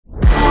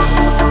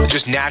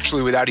just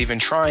naturally, without even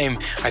trying,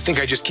 I think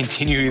I just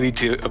continually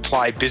to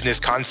apply business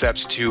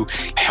concepts to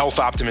health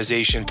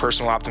optimization,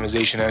 personal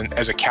optimization, and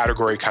as a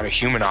category, kind of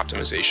human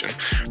optimization.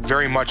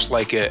 Very much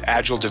like an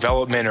agile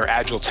development or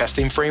agile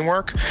testing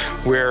framework,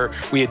 where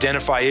we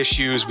identify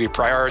issues, we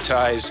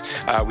prioritize,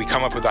 we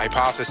come up with a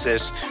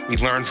hypothesis, we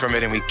learn from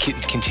it, and we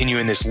continue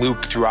in this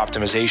loop through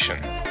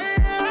optimization.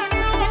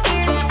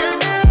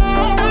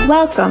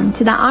 Welcome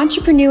to the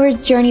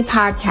Entrepreneur's Journey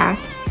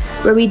podcast,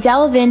 where we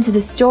delve into the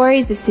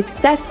stories of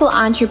successful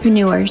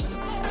entrepreneurs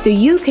so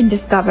you can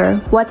discover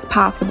what's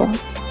possible.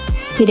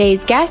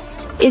 Today's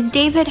guest is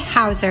David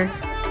Hauser.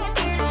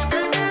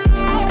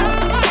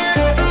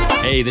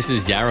 Hey, this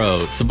is Yarrow.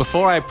 So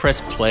before I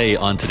press play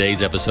on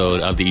today's episode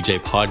of the EJ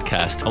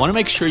Podcast, I want to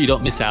make sure you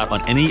don't miss out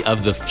on any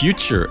of the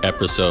future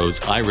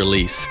episodes I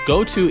release.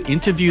 Go to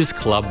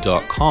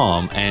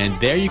interviewsclub.com and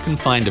there you can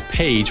find a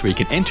page where you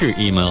can enter your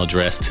email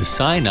address to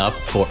sign up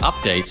for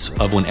updates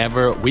of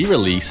whenever we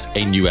release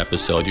a new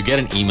episode. You get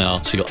an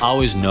email so you'll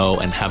always know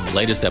and have the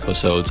latest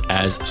episodes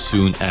as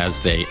soon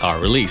as they are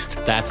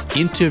released. That's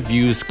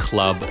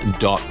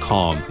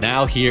interviewsclub.com.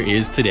 Now here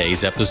is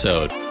today's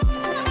episode.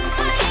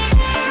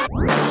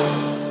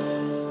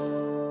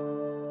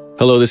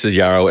 Hello, this is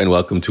Yarrow, and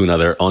welcome to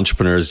another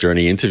Entrepreneur's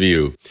Journey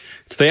interview.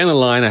 Today on the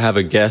line, I have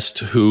a guest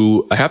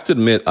who, I have to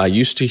admit, I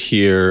used to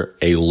hear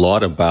a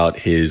lot about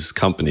his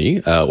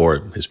company, or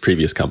his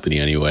previous company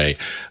anyway,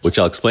 which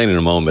I'll explain in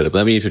a moment. But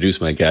let me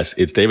introduce my guest.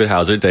 It's David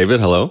Hauser. David,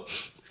 hello.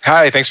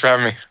 Hi, thanks for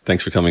having me.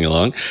 Thanks for coming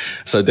along.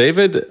 So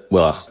David,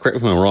 well,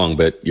 correct me if I'm wrong,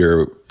 but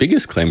your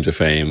biggest claim to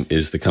fame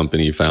is the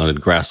company you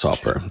founded,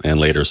 Grasshopper, and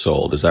later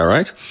sold. Is that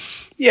right?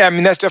 Yeah, I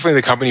mean, that's definitely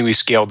the company we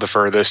scaled the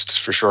furthest,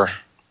 for sure.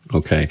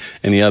 Okay.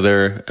 Any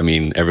other, I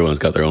mean, everyone's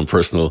got their own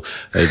personal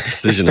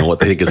decision on what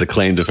they think is a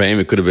claim to fame.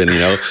 It could have been,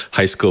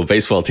 high school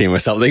baseball team or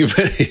something,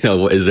 but,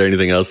 is there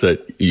anything else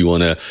that you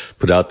want to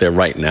put out there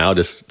right now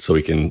just so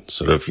we can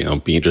sort of,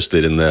 be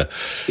interested in the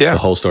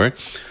whole story?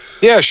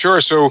 Yeah, sure.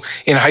 So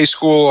in high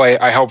school,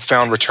 I helped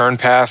found Return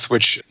Path,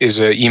 which is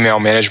an email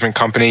management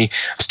company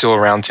still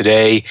around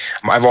today.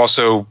 I've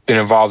also been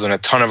involved in a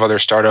ton of other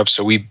startups.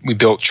 So we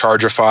built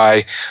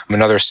Chargeify,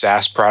 another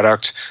SaaS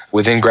product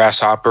within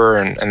Grasshopper,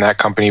 and that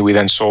company we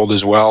then sold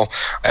as well.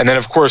 And then,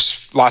 of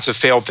course, lots of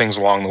failed things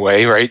along the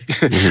way, right?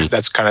 Mm-hmm.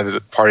 That's kind of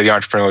the part of the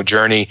entrepreneurial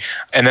journey.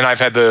 And then I've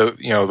had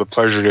the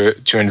pleasure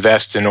to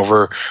invest in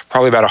over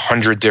probably about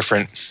 100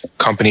 different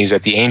companies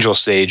at the angel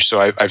stage.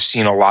 So I've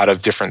seen a lot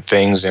of different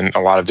things and a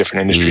lot of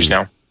different industries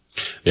now.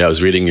 Yeah, I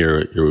was reading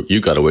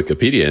you got a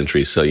Wikipedia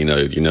entry, so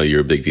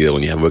you're a big deal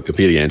when you have a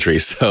Wikipedia entry.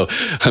 So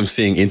I'm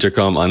seeing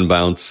Intercom,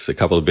 Unbounce, a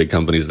couple of big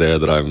companies there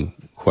that I'm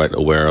quite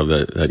aware of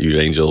that you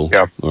angel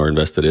or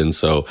invested in.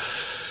 So,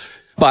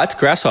 but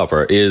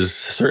Grasshopper is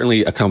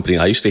certainly a company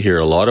I used to hear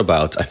a lot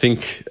about. I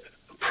think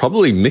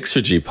probably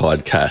Mixergy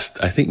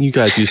podcast. I think you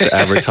guys used to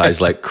advertise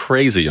like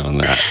crazy on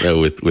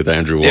that with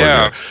Andrew Warner.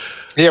 Yeah.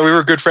 Yeah, we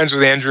were good friends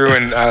with Andrew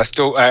and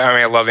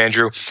I love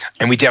Andrew.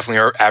 And we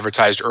definitely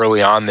advertised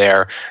early on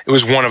there. It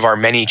was one of our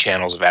many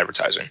channels of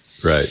advertising.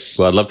 Right.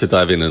 Well, I'd love to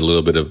dive in a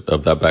little bit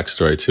of that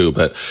backstory too.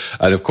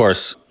 And of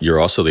course, you're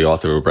also the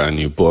author of a brand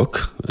new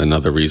book,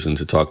 another reason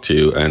to talk to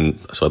you. And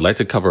so I'd like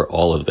to cover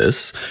all of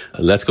this.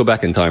 Let's go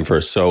back in time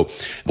first. So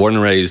born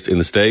and raised in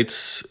the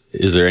States,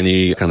 is there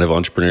any kind of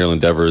entrepreneurial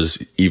endeavors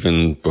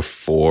even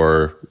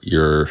before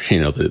you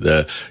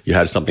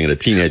had something as a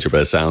teenager,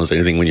 but it sounds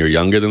anything when you were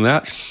younger than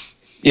that?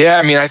 Yeah,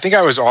 I mean, I think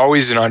I was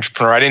always an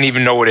entrepreneur. I didn't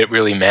even know what it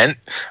really meant.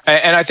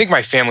 And I think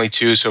my family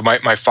too. So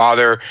my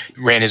father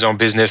ran his own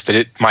business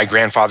my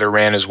grandfather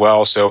ran as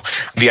well. So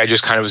I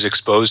just kind of was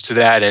exposed to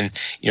that and,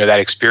 that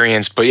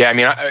experience. But yeah, I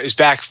mean, as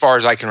far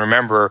as I can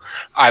remember,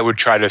 I would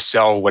try to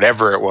sell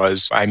whatever it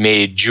was. I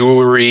made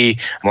jewelry,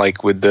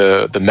 like with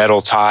the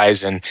metal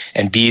ties and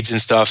beads and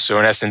stuff. So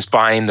in essence,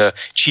 buying the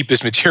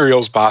cheapest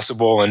materials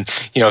possible and,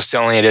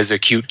 selling it as a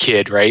cute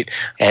kid, right?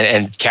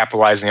 And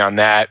capitalizing on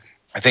that.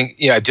 I think,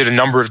 I did a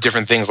number of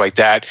different things like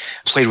that,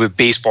 played with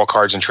baseball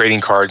cards and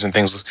trading cards and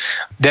things.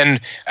 Then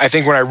I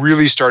think when I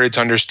really started to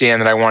understand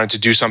that I wanted to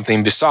do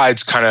something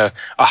besides kind of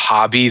a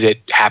hobby that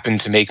happened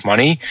to make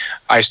money,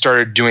 I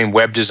started doing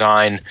web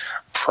design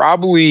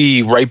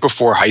probably right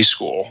before high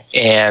school.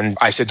 And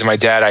I said to my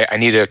dad, I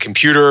need a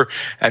computer.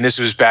 And this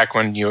was back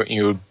when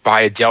you would buy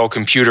a Dell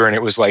computer and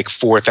it was like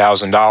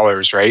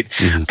 $4,000, right?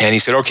 Mm-hmm. And he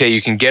said, okay,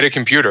 you can get a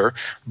computer,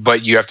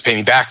 but you have to pay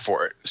me back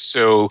for it.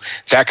 So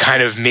that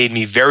kind of made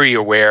me very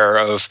aware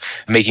of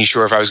making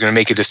sure if I was going to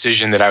make a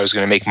decision that I was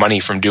going to make money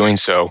from doing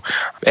so.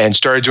 And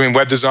started doing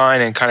web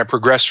design and kind of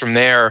progressed from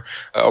there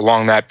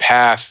along that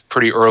path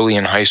pretty early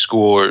in high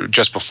school, or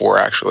just before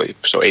actually,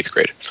 so 8th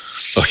grade.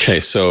 Okay,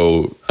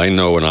 so I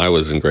know when I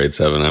was in grade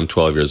 7, I'm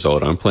 12 years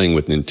old, I'm playing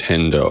with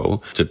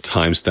Nintendo. To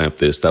timestamp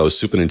this, that was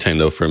Super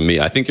Nintendo for me.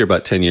 I think you're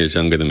about 10 years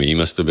younger than me. You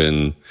must have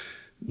been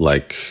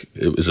like,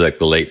 it was like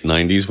the late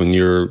 90s when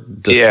you're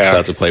just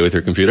about to play with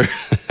your computer?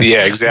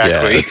 Yeah,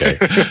 exactly.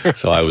 Okay.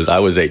 So I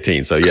was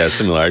 18. So yeah,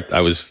 similar.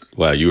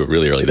 Wow, you were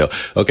really early though.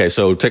 Okay.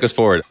 So take us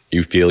forward.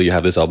 You feel you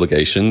have this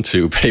obligation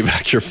to pay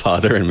back your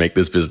father and make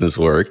this business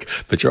work,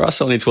 but you're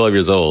also only 12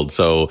 years old.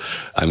 So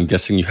I'm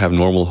guessing you have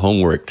normal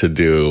homework to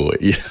do,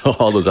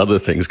 all those other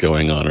things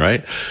going on,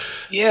 right?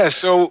 Yeah,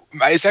 so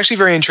it's actually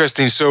very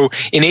interesting. So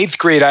in 8th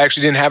grade, I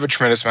actually didn't have a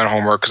tremendous amount of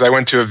homework because I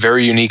went to a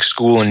very unique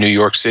school in New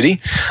York City,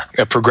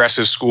 a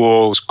progressive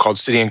school. It was called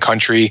City and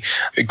Country.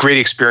 A great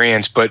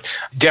experience, but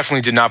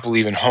definitely did not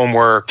believe in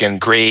homework and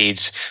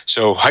grades.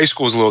 So high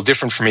school was a little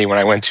different for me when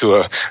I went to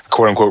a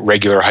quote unquote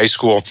regular high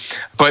school.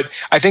 But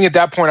I think at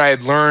that point I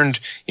had learned,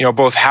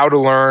 both how to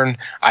learn,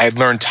 I had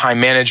learned time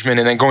management,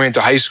 and then going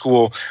into high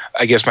school,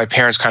 I guess my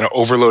parents kind of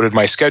overloaded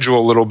my schedule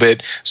a little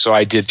bit. So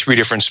I did 3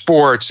 different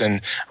sports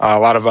and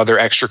a lot of other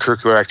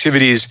extracurricular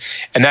activities,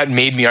 and that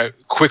made me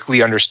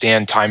quickly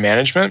understand time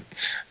management.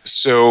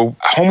 So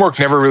homework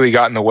never really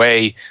got in the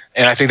way,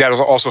 and I think that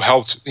also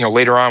helped,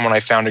 later on when I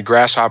founded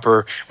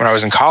Grasshopper when I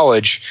was in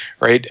college,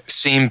 right?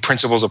 Same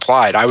principles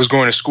applied. I was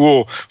going to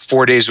school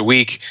 4 days a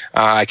week.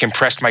 I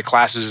compressed my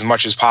classes as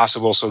much as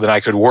possible so that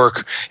I could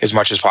work as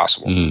much as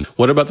possible. Mm-hmm.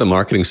 What about the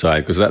marketing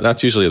side? Because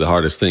that's usually the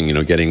hardest thing,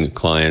 getting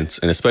clients,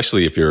 and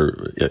especially if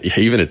you're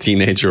even a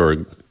teenager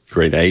or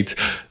grade 8,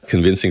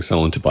 convincing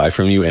someone to buy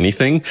from you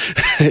anything,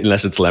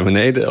 unless it's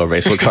lemonade or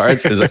baseball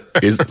cards,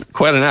 is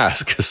quite an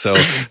ask. So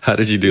how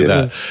did you do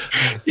that?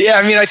 Yeah,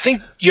 I mean, I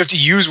think you have to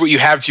use what you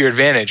have to your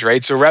advantage,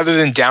 right? So rather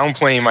than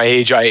downplaying my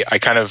age, I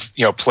kind of,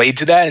 played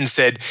to that and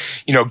said,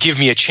 give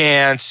me a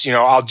chance,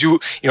 I'll do,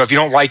 if you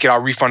don't like it,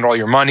 I'll refund all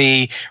your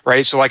money,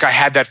 right? So like I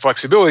had that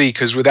flexibility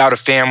because without a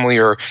family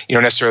or,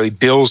 necessarily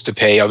bills to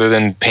pay other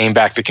than paying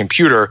back the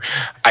computer,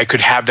 I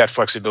could have that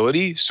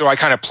flexibility. So I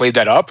kind of played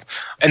that up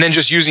and then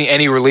just using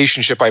any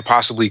relationship I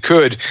possibly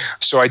could.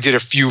 So I did a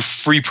few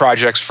free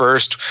projects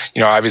first.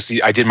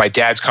 Obviously I did my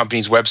dad's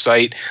company's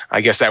website.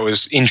 I guess that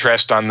was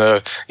interest on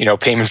the,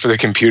 payment for the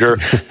computer.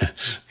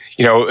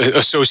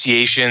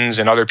 Associations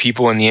and other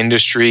people in the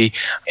industry.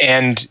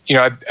 And,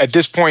 at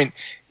this point,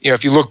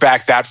 if you look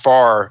back that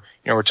far,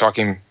 we're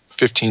talking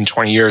 15,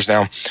 20 years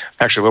now,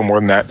 actually a little more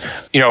than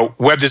that,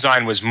 web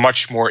design was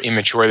much more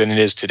immature than it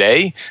is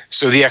today.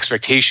 So the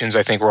expectations,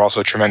 I think, were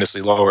also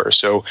tremendously lower.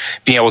 So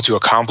being able to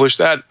accomplish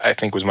that, I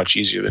think, was much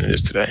easier than it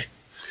is today.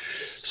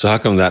 So how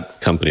come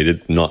that company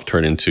did not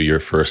turn into your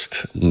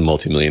first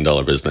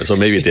multi-million-dollar business? Or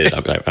maybe it did.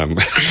 I'm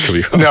could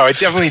be wrong. No, it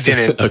definitely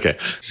didn't. Okay.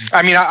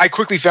 I mean, I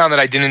quickly found that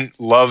I didn't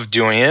love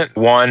doing it,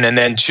 one, and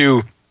then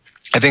two,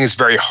 I think it's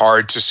very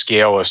hard to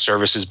scale a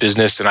services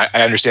business, and I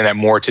understand that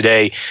more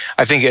today.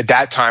 I think at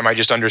that time, I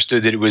just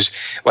understood that it was,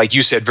 like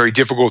you said, very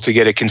difficult to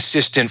get a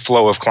consistent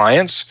flow of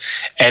clients,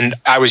 and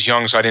I was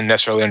young, so I didn't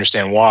necessarily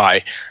understand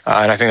why,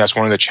 and I think that's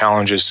one of the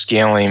challenges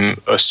scaling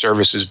a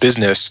services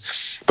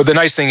business. But the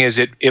nice thing is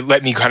it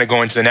let me kind of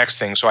go into the next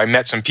thing. So I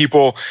met some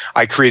people.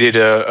 I created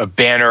a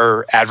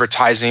banner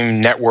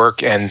advertising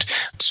network and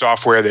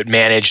software that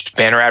managed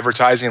banner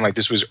advertising. Like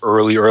this was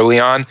early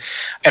on,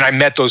 and I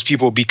met those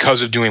people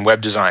because of doing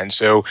web design.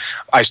 So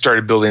I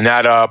started building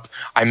that up.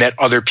 I met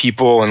other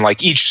people, and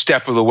like each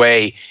step of the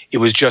way, it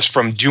was just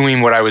from doing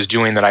what I was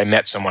doing that I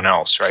met someone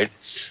else, right?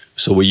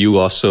 So were you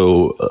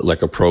also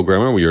like a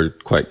programmer? Were you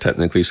quite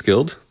technically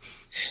skilled?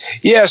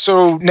 Yeah,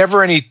 so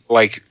never any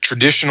like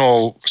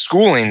traditional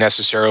schooling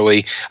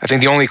necessarily. I think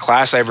the only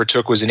class I ever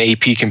took was an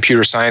AP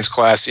computer science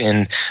class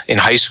in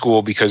high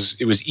school because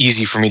it was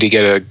easy for me to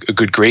get a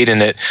good grade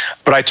in it.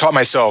 But I taught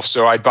myself,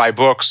 so I'd buy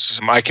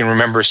books. I can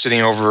remember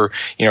sitting over,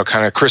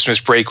 kind of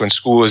Christmas break when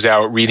school was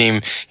out,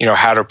 reading,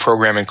 how to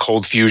program in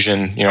Cold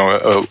Fusion,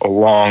 a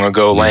long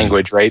ago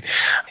language, right?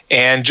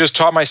 And just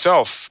taught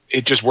myself.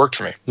 It just worked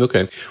for me.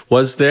 Okay.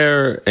 Was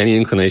there any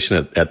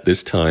inclination at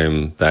this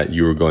time that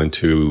you were going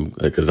to,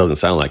 because it doesn't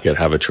sound like it,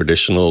 have a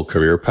traditional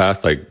career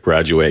path, like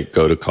graduate,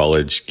 go to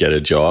college, get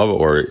a job?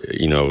 Or,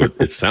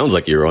 it sounds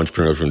like you're an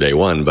entrepreneur from day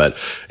one, but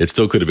it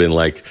still could have been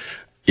like,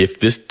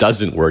 if this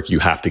doesn't work, you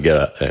have to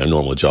get a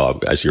normal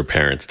job, as your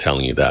parents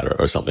telling you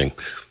that or something.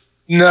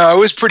 No, it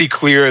was pretty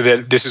clear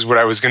that this is what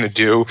I was going to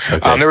do.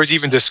 Okay. There was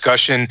even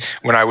discussion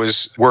when I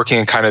was working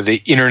in kind of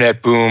the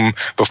internet boom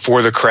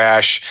before the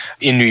crash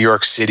in New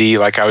York City.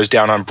 Like I was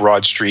down on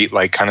Broad Street,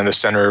 like kind of the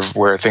center of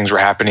where things were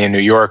happening in New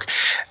York.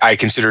 I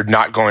considered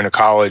not going to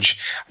college.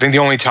 I think the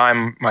only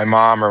time my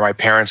mom or my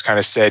parents kind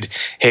of said,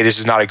 hey, this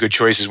is not a good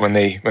choice is when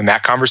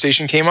that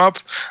conversation came up.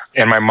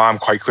 And my mom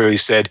quite clearly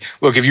said,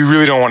 look, if you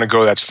really don't want to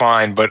go, that's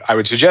fine. But I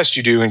would suggest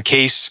you do in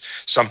case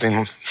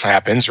something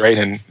happens,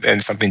 right?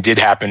 And something did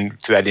happen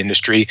to that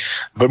industry.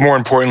 But more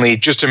importantly,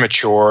 just to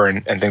mature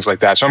and things like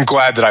that. So I'm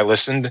glad that I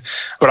listened.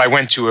 But I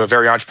went to a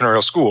very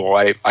entrepreneurial school.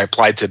 I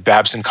applied to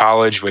Babson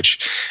College,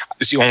 which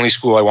is the only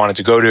school I wanted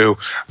to go to,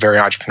 very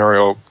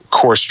entrepreneurial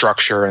course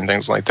structure and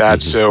things like that.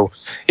 Mm-hmm. So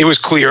it was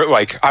clear,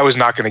 like I was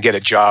not going to get a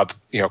job,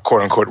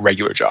 quote unquote,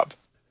 regular job.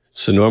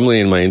 So normally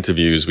in my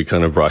interviews, we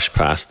kind of brush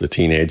past the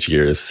teenage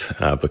years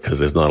because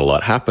there's not a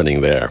lot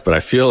happening there. But I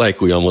feel like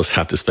we almost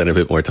have to spend a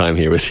bit more time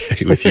here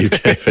with you,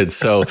 David.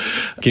 So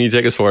can you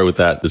take us forward with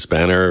that? This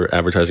banner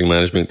advertising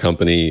management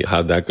company,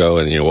 how'd that go?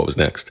 And, what was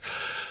next?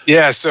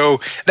 Yeah,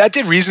 so that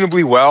did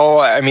reasonably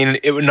well. I mean,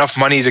 enough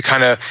money to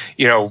kind of,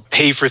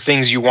 pay for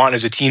things you want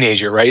as a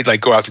teenager, right?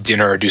 Like go out to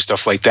dinner or do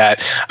stuff like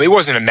that. It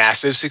wasn't a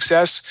massive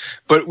success,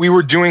 but we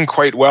were doing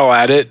quite well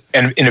at it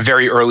and in a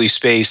very early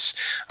space.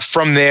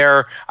 From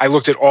there, I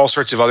looked at all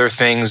sorts of other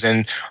things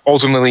and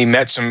ultimately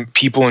met some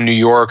people in New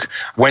York,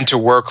 went to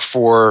work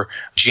for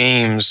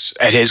James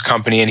at his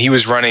company, and he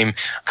was running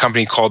a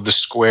company called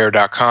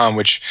thesquare.com,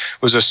 which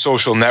was a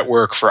social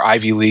network for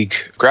Ivy League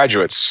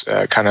graduates,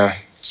 kind of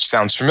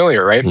sounds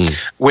familiar, right?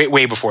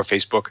 Way before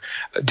Facebook.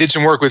 Did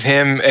some work with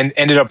him and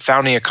ended up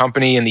founding a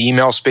company in the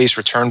email space,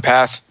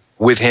 ReturnPath,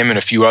 with him and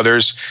a few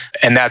others.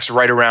 And that's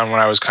right around when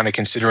I was kind of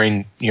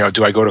considering,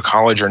 do I go to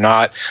college or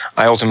not?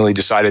 I ultimately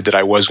decided that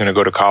I was going to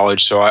go to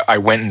college. So I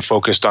went and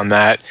focused on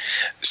that.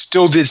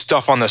 Still did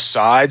stuff on the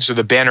side. So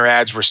the banner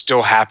ads were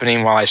still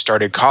happening while I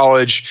started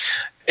college.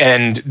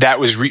 And that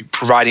was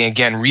providing,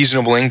 again,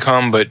 reasonable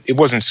income, but it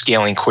wasn't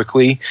scaling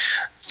quickly.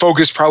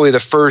 Focused probably the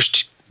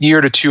first year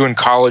to two in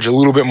college, a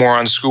little bit more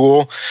on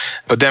school.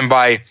 But then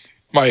by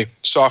my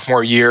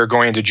sophomore year,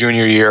 going into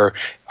junior year,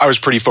 I was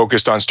pretty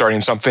focused on starting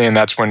something, and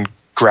that's when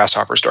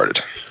Grasshopper started.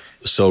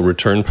 So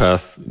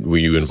ReturnPath, were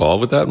you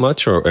involved with that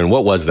much? And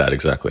what was that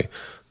exactly?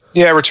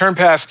 Yeah,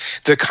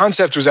 ReturnPath, the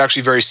concept was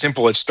actually very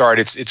simple at start.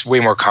 It's way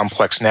more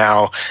complex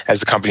now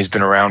as the company's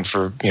been around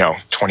for,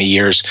 20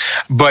 years.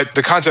 But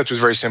the concept was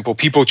very simple.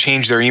 People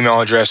change their email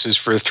addresses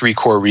for three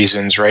core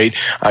reasons, right?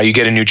 You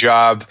get a new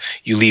job,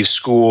 you leave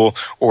school,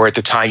 or at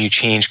the time you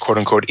change quote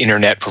unquote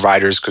internet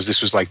providers, because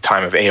this was like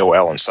time of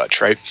AOL and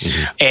such, right?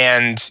 Mm-hmm.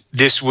 And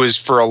this was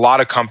for a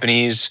lot of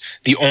companies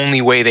the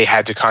only way they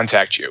had to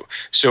contact you.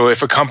 So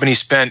if a company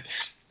spent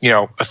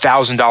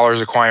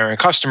 $1,000 acquiring a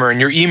customer and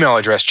your email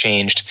address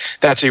changed,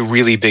 that's a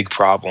really big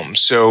problem.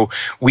 So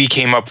we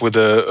came up with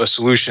a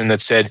solution that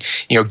said,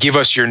 give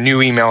us your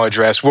new email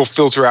address. We'll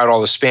filter out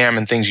all the spam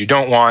and things you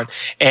don't want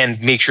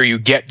and make sure you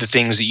get the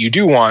things that you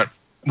do want.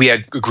 We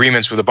had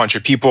agreements with a bunch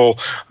of people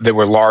that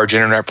were large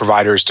internet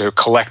providers to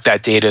collect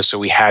that data. So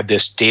we had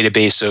this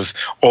database of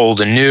old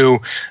and new,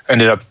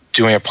 ended up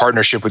doing a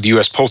partnership with the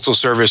U.S. Postal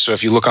Service. So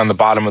if you look on the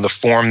bottom of the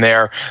form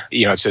there,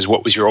 it says,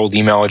 what was your old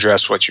email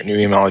address? What's your new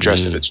email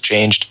address if it's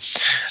changed?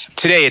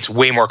 Today, it's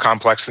way more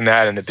complex than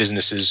that, and the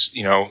business is,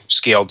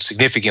 scaled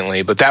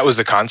significantly. But that was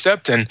the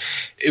concept, and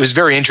it was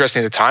very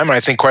interesting at the time. And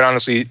I think, quite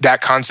honestly, that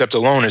concept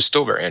alone is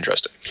still very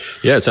interesting.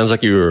 Yeah, it sounds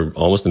like you were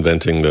almost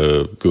inventing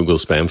the Google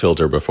spam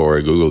filter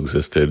before Google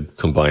existed,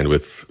 combined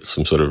with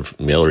some sort of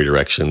mail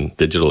redirection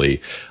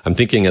digitally. I'm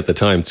thinking at the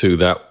time, too,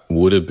 that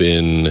would have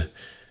been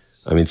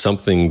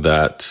something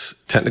that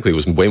technically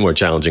was way more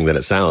challenging than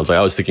it sounds.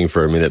 I was thinking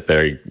for a minute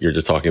there, you're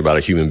just talking about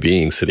a human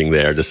being sitting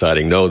there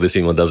deciding, no, this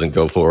email doesn't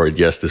go forward.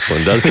 Yes, this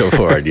one does go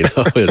forward,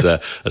 as a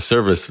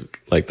service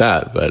like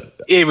that. But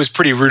it was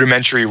pretty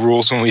rudimentary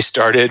rules when we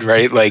started,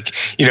 right? Like,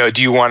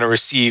 do you want to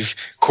receive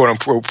quote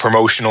unquote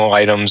promotional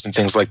items and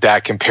things like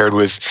that compared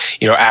with,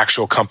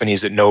 actual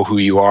companies that know who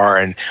you are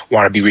and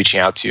want to be reaching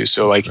out to you.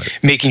 So like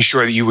making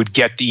sure that you would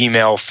get the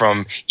email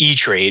from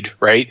E-Trade,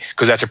 right?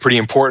 Because that's a pretty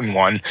important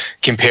one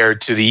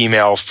compared to the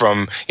email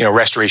from,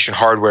 Restoration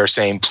Hardware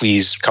saying,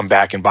 please come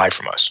back and buy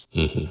from us.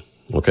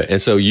 Mm-hmm. Okay.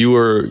 And so you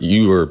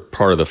were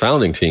part of the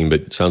founding team, but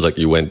it sounds like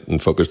you went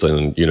and focused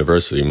on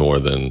university more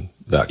than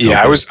that company.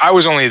 Yeah, I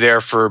was only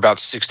there for about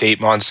 6 to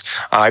 8 months.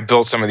 I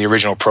built some of the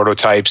original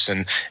prototypes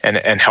and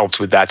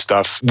helped with that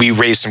stuff. We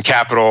raised some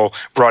capital,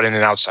 brought in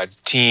an outside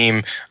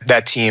team.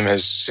 That team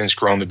has since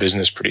grown the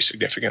business pretty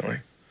significantly.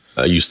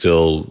 Are you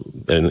still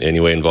in any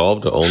way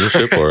involved,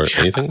 ownership or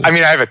anything? I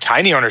have a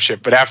tiny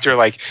ownership, but after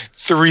like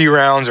 3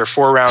 rounds or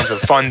 4 rounds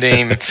of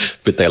funding,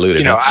 bit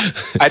diluted.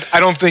 I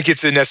don't think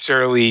it's a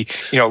necessarily,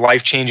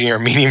 life-changing or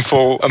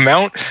meaningful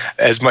amount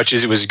as much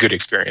as it was a good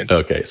experience.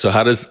 Okay. So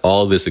how does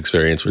all this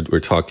experience,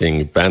 we're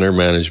talking banner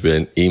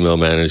management, email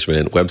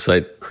management,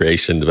 website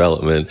creation,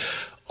 development,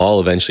 all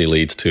eventually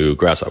leads to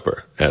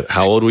Grasshopper.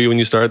 How old were you when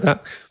you started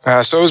that?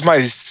 So it was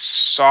my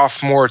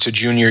sophomore to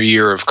junior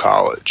year of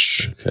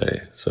college.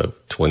 Okay. So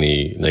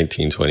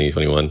 2019,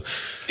 2021.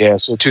 Yeah.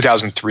 So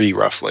 2003,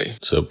 roughly.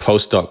 So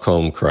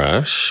post.com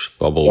crash,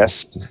 bubble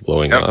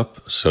blowing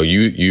up. So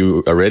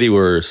you already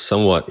were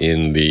somewhat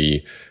in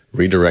the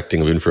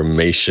redirecting of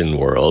information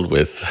world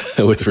with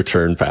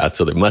ReturnPath.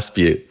 So there must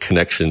be a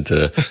connection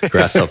to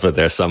Grasshopper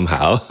there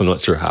somehow. I'm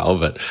not sure how,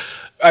 but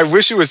I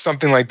wish it was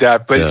something like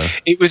that,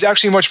 but it was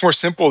actually much more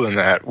simple than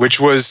that, which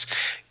was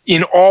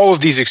in all of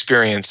these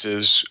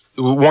experiences,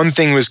 one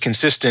thing was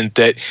consistent,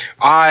 that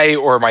I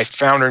or my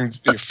founder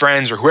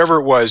friends or whoever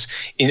it was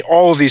in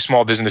all of these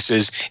small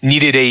businesses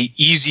needed a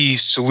easy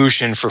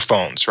solution for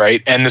phones,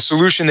 right? And the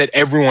solution that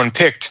everyone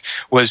picked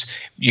was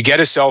you get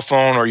a cell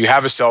phone or you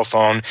have a cell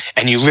phone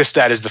and you list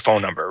that as the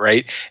phone number,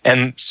 right?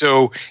 And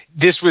so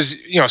this was,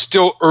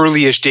 still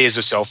early-ish days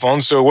of cell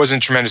phones, so it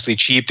wasn't tremendously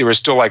cheap. There was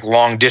still like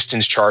long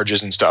distance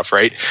charges and stuff,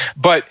 right?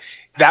 But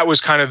that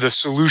was kind of the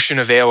solution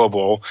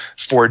available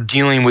for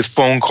dealing with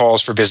phone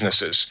calls for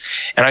businesses.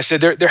 And I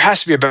said, there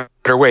has to be a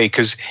better way,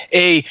 because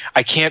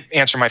I can't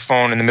answer my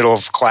phone in the middle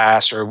of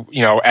class or,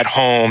 at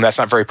home. That's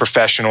not very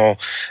professional.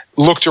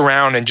 Looked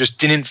around and just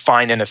didn't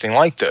find anything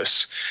like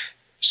this.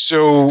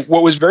 So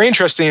what was very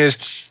interesting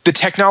is the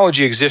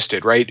technology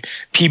existed, right?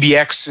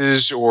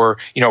 PBXs or,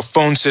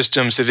 phone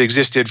systems have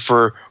existed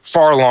for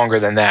far longer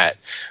than that.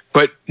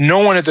 But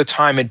no one at the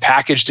time had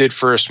packaged it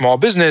for a small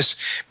business,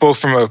 both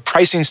from a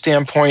pricing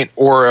standpoint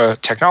or a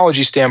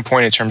technology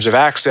standpoint in terms of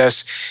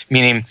access,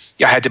 meaning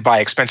I had to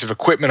buy expensive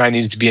equipment. I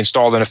needed to be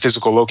installed in a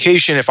physical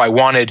location if I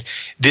wanted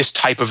this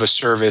type of a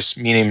service,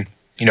 meaning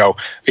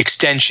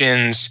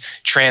extensions,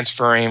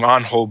 transferring,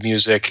 on-hold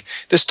music,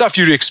 the stuff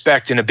you'd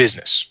expect in a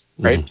business,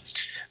 right?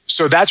 Mm-hmm.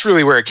 So that's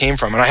really where it came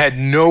from. And I had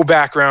no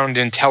background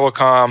in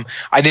telecom.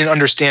 I didn't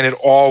understand at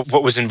all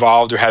what was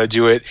involved or how to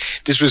do it.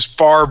 This was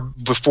far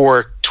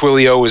before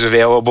Twilio was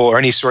available or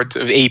any sort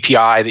of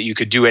API that you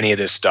could do any of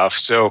this stuff.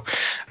 So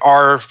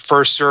our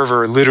first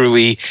server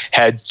literally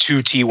had 2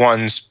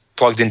 T1s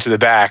plugged into the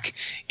back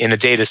in a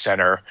data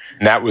center,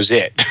 and that was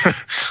it.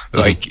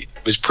 It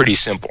was pretty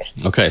simple.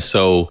 Okay,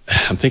 so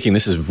I'm thinking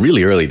this is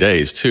really early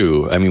days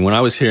too. I mean, when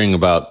I was hearing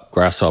about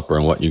Grasshopper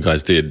and what you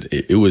guys did,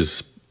 it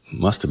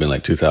must have been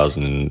like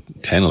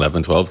 2010,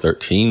 11, 12,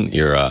 13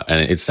 era.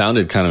 And it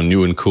sounded kind of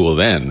new and cool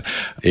then.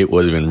 It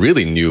would have been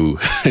really new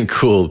and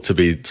cool to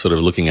be sort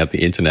of looking at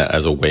the internet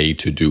as a way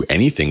to do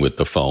anything with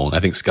the phone. I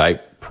think Skype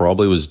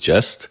probably was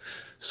just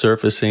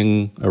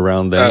surfacing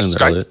around then.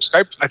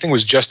 Skype, I think,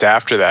 was just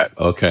after that.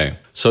 Okay.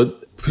 So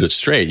put it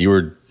straight, you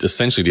were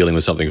essentially dealing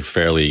with something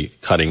fairly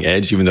cutting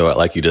edge, even though,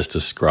 like you just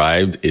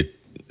described,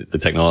 the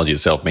technology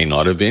itself may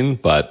not have been,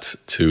 but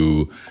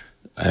to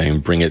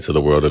bring it to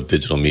the world of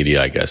digital media,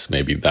 I guess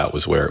maybe that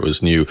was where it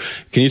was new.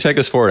 Can you take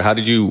us forward?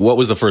 What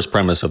was the first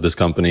premise of this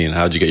company, and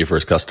how did you get your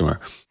first customer?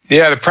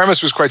 Yeah, the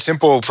premise was quite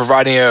simple,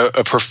 providing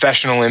a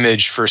professional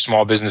image for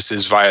small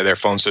businesses via their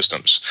phone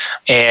systems.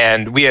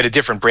 And we had a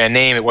different brand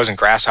name. It wasn't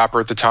Grasshopper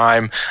at the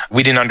time.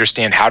 We didn't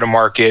understand how to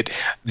market.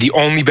 The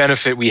only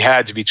benefit we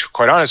had, to be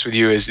quite honest with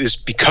you, is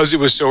because it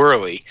was so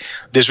early.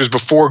 This was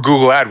before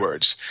Google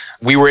AdWords.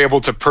 We were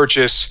able to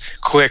purchase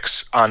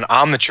clicks on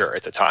Omniture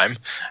at the time,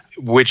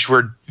 which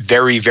were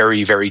very,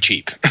 very, very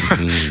cheap,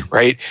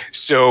 right?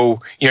 So,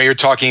 you're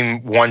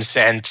talking 1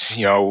 cent,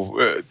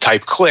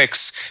 type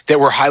clicks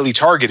that were highly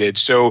targeted.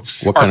 So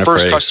our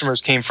first customers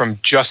came from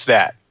just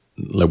that.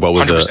 Like what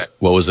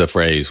was the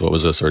phrase? What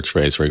was the search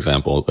phrase, for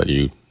example, that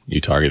you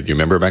targeted? Do you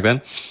remember back then?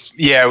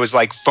 Yeah, it was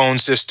like phone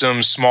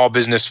systems, small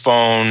business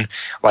phone,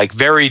 like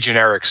very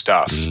generic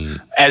stuff.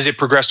 As it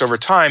progressed over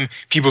time,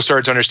 people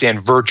started to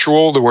understand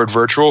the word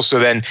virtual. So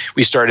then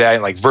we started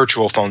adding like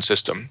virtual phone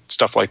system,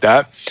 stuff like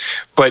that.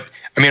 But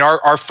I mean,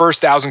 our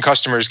first 1,000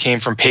 customers came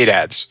from paid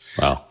ads.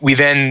 Wow. We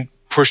then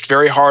pushed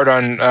very hard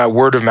on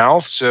word of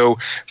mouth. So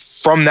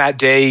from that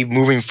day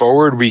moving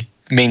forward, we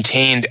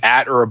maintained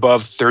at or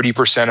above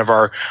 30% of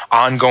our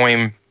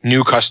ongoing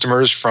new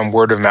customers from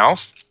word of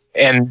mouth.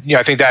 And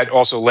I think that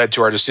also led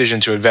to our decision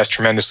to invest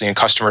tremendously in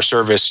customer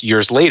service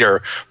years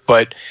later.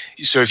 But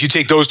so if you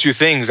take those two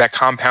things, that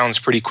compounds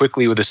pretty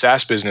quickly with the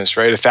SaaS business,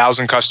 right?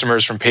 1,000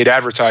 customers from paid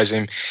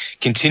advertising,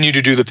 continue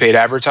to do the paid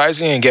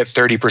advertising and get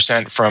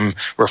 30% from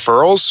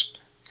referrals,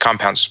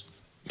 compounds.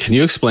 Can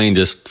you explain,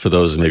 just for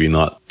those maybe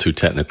not too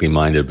technically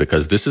minded,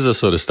 because this is a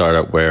sort of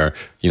startup where,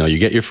 you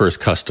get your first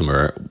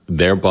customer,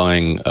 they're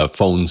buying a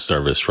phone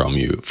service from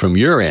you. From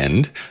your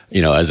end,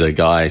 as a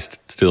guy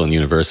still in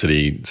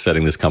university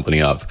setting this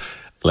company up,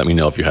 let me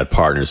know if you had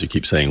partners. You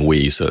keep saying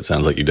we, so it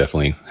sounds like you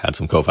definitely had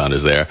some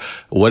co-founders there.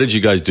 What did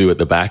you guys do at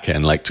the back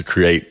end, like to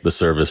create the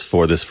service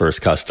for this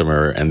first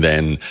customer? And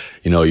then,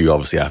 you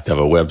obviously have to have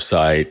a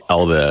website,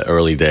 all the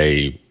early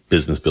day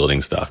business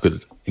building stuff,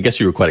 because I guess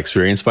you were quite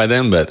experienced by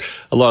then, but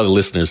a lot of the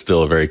listeners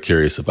still are very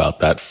curious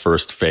about that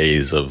first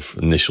phase of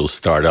initial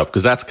startup,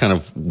 because that's kind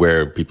of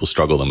where people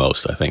struggle the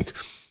most, I think.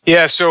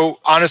 Yeah, so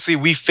honestly,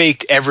 we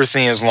faked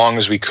everything as long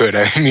as we could.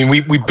 I mean,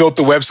 we built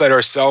the website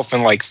ourselves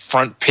in like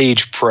Front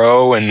Page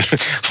Pro and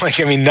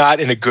not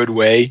in a good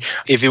way.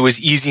 If it was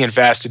easy and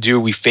fast to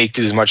do, we faked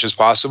it as much as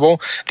possible.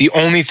 The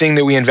only thing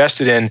that we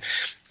invested in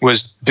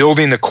was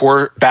building the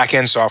core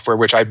back-end software,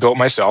 which I built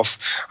myself.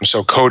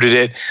 So coded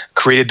it,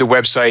 created the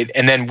website,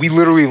 and then we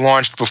literally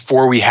launched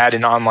before we had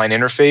an online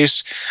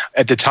interface.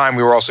 At the time,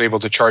 we were also able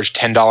to charge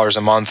 $10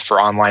 a month for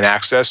online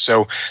access.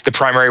 So the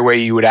primary way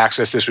you would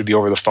access this would be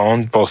over the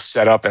phone, both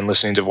setup and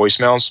listening to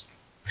voicemails.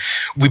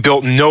 We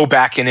built no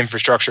back-end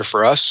infrastructure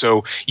for us.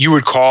 So you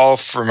would call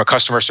from a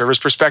customer service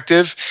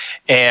perspective,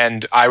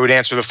 and I would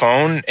answer the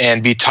phone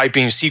and be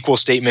typing SQL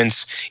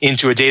statements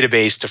into a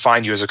database to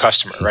find you as a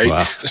customer, right?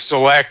 Wow.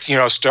 Select,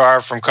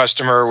 star from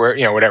customer,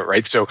 where, whatever,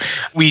 right? So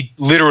we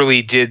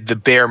literally did the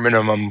bare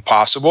minimum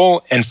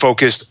possible and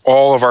focused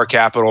all of our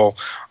capital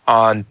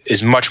on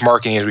as much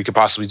marketing as we could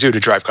possibly do to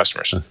drive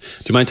customers. Do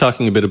you mind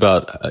talking a bit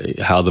about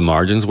how the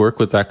margins work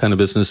with that kind of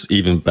business?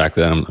 Even back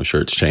then, I'm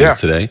sure it's changed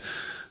today.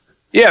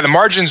 Yeah, the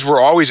margins were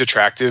always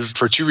attractive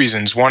for two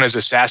reasons. One, as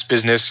a SaaS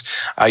business,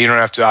 you don't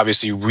have to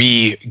obviously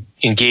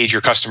re-engage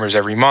your customers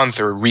every month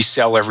or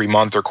resell every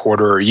month or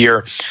quarter or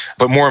year.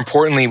 But more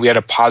importantly, we had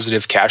a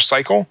positive cash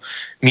cycle,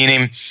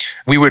 meaning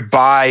we would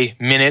buy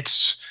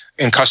minutes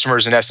and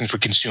customers, in essence,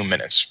 would consume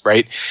minutes,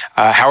 right?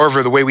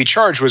 However, the way we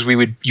charged was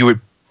you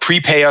would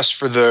prepay us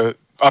for the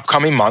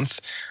upcoming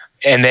month,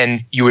 and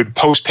then you would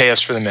post-pay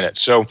us for the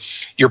minutes. So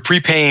you're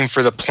prepaying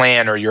for the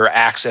plan or your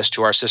access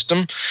to our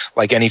system,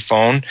 like any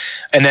phone.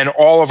 And then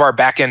all of our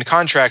back-end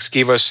contracts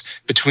gave us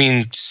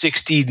between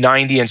 60,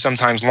 90, and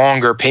sometimes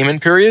longer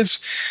payment periods.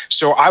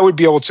 So I would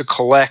be able to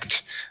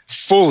collect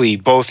fully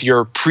both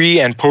your pre-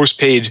 and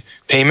post-paid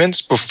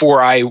payments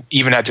before I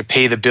even had to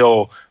pay the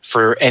bill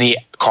for any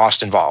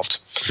cost involved.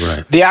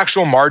 Right. The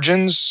actual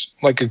margins,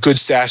 like a good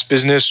SaaS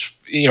business,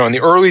 in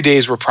the early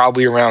days were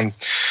probably around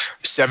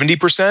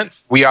 70%.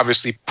 We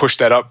obviously pushed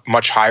that up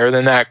much higher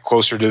than that,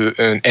 closer to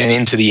and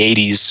into the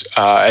 80s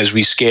as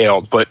we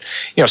scaled. But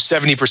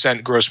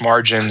 70% gross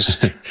margins,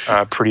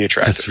 pretty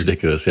attractive. That's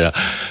ridiculous. Yeah.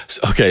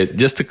 So, okay,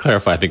 just to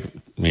clarify,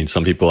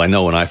 some people I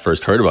know when I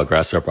first heard about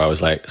Grasshopper, I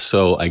was like,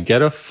 so I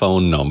get a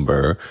phone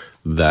number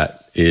that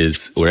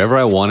is wherever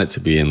I want it to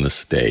be in the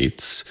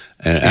States,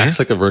 and it acts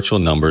like a virtual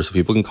number, so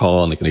people can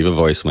call and they can leave a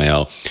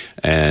voicemail,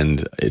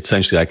 and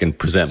essentially I can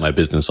present my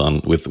business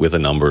on with a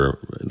number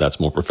that's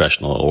more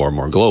professional or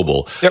more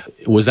global. Yep.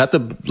 Was that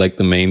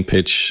the main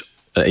pitch?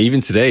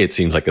 Even today, it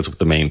seems like it's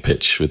the main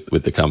pitch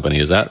with the company.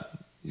 Is that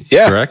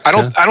correct? I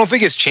don't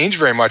think it's changed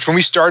very much. When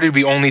we started,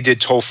 we only did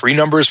toll-free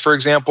numbers, for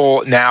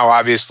example. Now,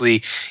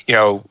 obviously,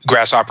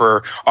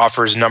 Grasshopper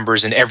offers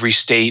numbers in every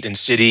state and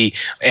city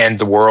and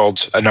the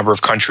world, a number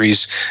of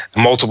countries,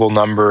 multiple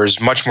numbers,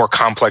 much more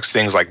complex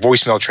things like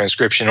voicemail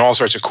transcription, all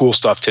sorts of cool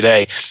stuff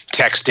today.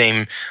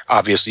 Texting,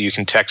 obviously, you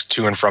can text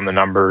to and from the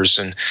numbers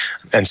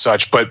and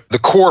such. But the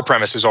core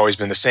premise has always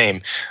been the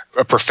same: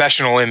 a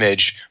professional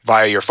image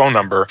via your phone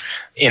number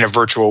in a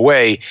virtual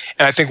way.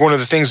 And I think one of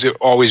the things that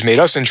always made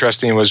us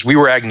interesting was we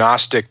were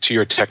agnostic to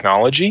your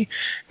technology,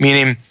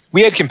 meaning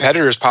we had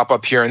competitors pop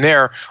up here and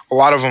there. A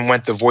lot of them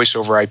went the voice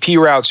over IP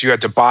routes. You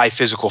had to buy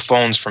physical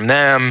phones from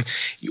them,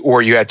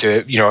 or you had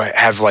to,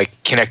 have like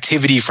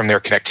connectivity from their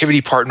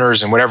connectivity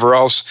partners and whatever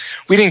else.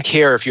 We didn't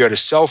care if you had a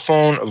cell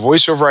phone, a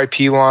voice over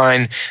IP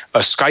line, a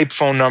Skype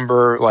phone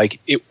number,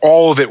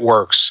 all of it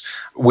works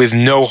with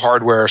no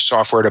hardware or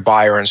software to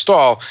buy or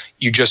install.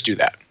 You just do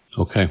that.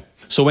 Okay.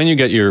 So when you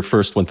get your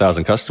first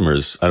 1,000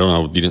 customers, I don't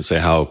know, you didn't say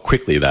how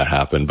quickly that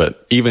happened,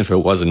 but even if it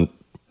wasn't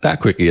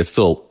that quickly, it's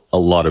still a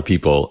lot of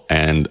people,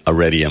 and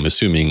already, I'm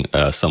assuming,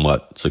 a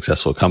somewhat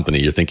successful company.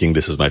 You're thinking,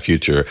 this is my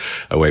future,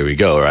 away we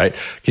go, right?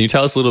 Can you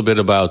tell us a little bit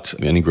about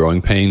any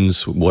growing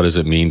pains? What does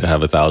it mean to have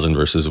 1,000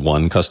 versus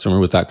one customer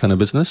with that kind of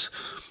business?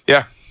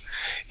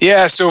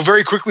 Yeah, so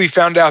very quickly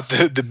found out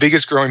the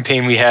biggest growing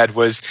pain we had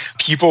was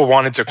people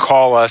wanted to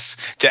call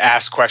us to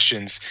ask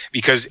questions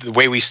because the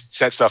way we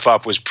set stuff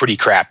up was pretty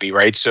crappy,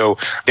 right? So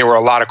there were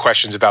a lot of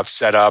questions about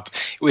setup.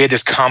 We had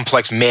this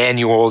complex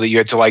manual that you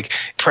had to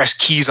press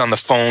keys on the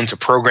phone to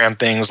program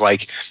things.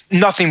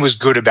 Nothing was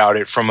good about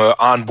it from an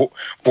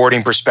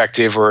onboarding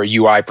perspective or a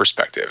UI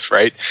perspective,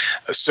 right?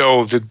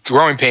 So the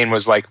growing pain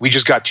was we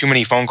just got too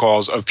many phone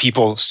calls of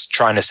people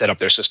trying to set up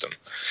their system.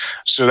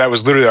 So that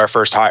was literally our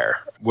first hire,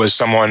 was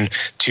someone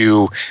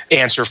to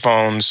answer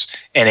phones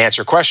and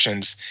answer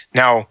questions.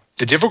 Now,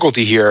 the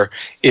difficulty here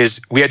is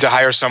we had to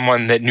hire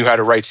someone that knew how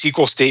to write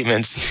SQL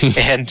statements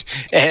and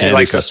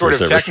sort of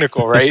service.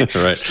 Technical, right?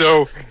 Right.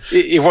 So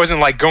it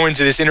wasn't going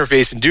to this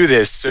interface and do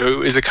this. So it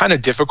was a kind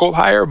of difficult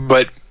hire,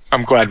 but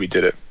I'm glad we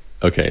did it.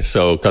 Okay,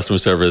 so customer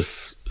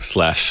service /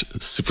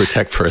 super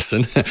tech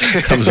person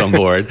comes on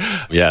board.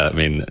 Yeah,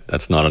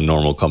 that's not a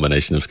normal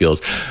combination of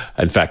skills.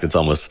 In fact, it's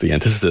almost the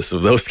antithesis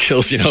of those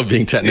skills,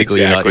 being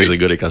technically not usually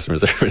good at customer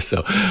service.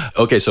 So,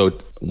 okay, so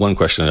one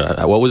question.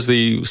 What was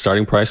the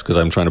starting price? Because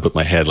I'm trying to put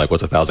my head,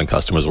 what's 1,000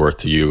 customers worth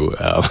to you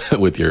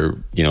with your,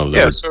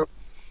 So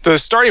the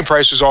starting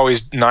price was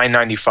always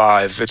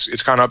 $9.95.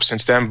 It's gone up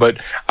since then, but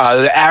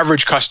the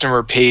average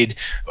customer paid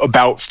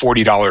about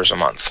 $40 a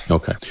month.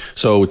 Okay,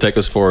 so take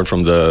us forward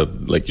from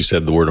like you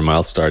said, the word of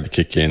mouth started to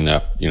kick in.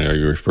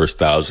 Your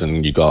first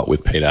 1,000 you got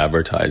with paid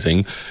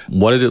advertising.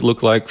 What did it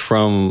look like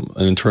from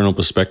an internal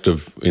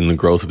perspective in the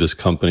growth of this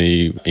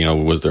company?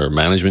 Was there a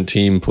management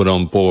team put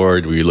on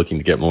board? Were you looking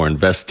to get more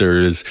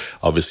investors?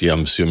 Obviously,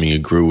 I'm assuming you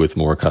grew with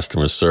more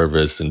customer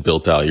service and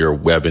built out your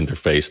web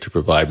interface to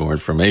provide more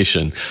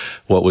information.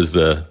 What what was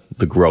the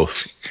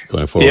growth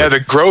going forward? Yeah,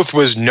 the growth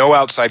was no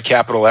outside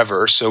capital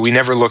ever. So we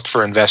never looked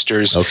for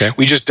investors. Okay.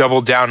 We just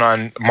doubled down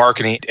on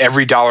marketing.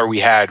 Every dollar we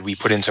had, we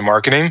put into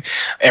marketing.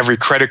 Every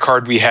credit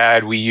card we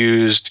had, we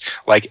used.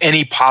 Like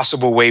any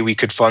possible way we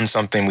could fund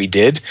something, we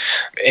did.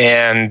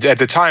 And at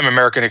the time,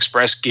 American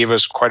Express gave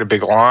us quite a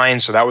big line,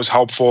 so that was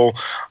helpful.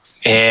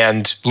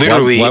 And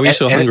literally, why were you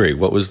so hungry?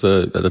 What was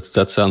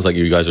that sounds like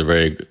you guys are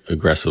very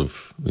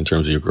aggressive in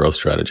terms of your growth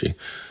strategy.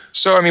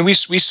 So, I mean, we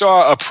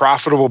saw a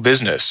profitable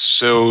business.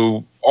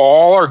 So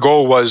all our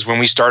goal was when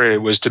we started it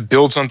was to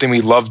build something we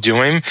loved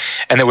doing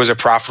and that was a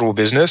profitable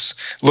business.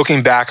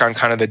 Looking back on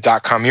kind of the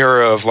dot-com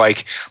era of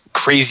like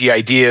crazy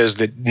ideas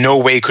that no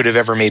way could have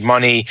ever made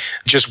money,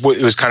 it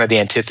was kind of the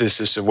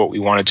antithesis of what we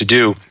wanted to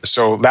do.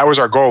 So that was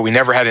our goal. We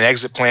never had an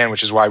exit plan,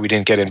 which is why we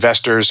didn't get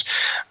investors.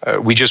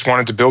 We just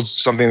wanted to build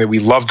something that we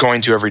loved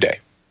going to every day.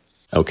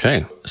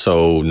 Okay.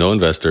 So no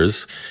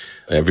investors.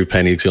 Every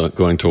penny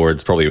going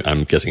towards probably,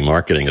 I'm guessing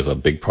marketing is a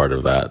big part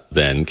of that.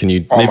 Then can you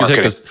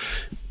take us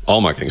all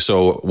marketing?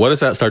 So what does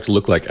that start to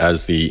look like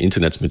as the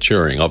internet's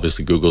maturing?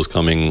 Obviously, Google's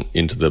coming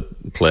into the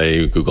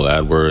play, Google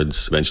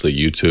AdWords, eventually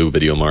YouTube,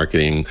 video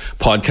marketing,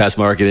 podcast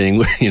marketing,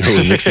 with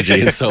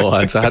Mixergy and so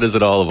on. So how does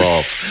it all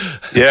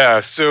evolve? Yeah.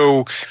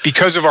 So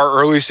because of our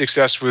early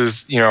success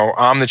with,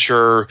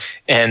 Omniture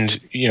and,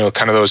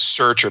 kind of those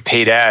search or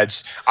paid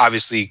ads,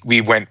 obviously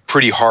we went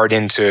pretty hard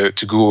into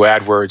Google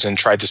AdWords and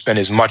tried to spend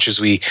as much as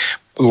we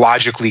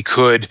logically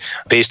could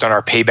based on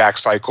our payback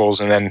cycles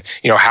and then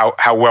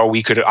how well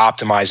we could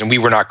optimize, and we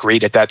were not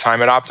great at that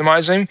time at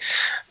optimizing,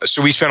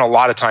 so we spent a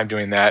lot of time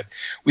doing that.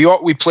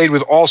 We played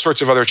with all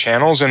sorts of other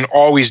channels and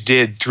always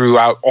did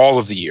throughout all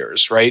of the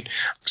years, right?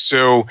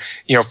 So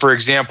for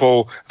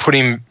example,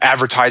 putting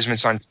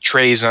advertisements on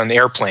trays on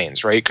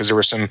airplanes, right? Because there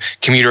were some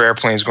commuter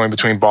airplanes going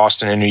between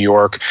Boston and New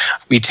York.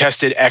 We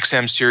tested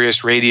XM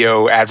Sirius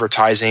radio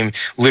advertising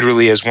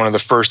literally as one of the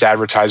first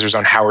advertisers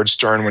on Howard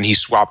Stern when he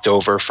swapped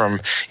over from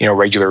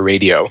regular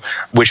radio,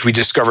 which we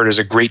discovered as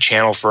a great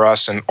channel for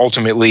us, and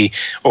ultimately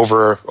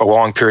over a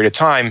long period of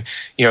time,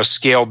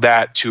 scaled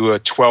that to a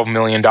 $12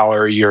 million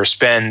a year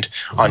spend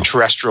on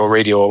terrestrial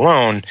radio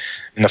alone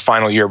in the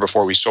final year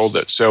before we sold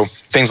it. So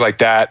things like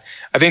that.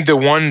 I think the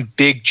one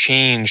big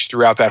change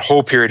throughout that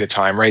whole period of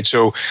time, right?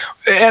 So,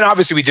 and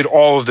obviously we did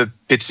all of the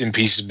bits and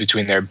pieces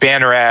between there,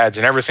 banner ads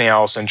and everything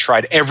else, and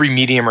tried every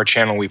medium or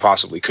channel we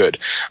possibly could.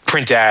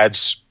 Print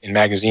ads in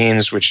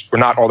magazines, which were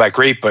not all that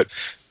great, but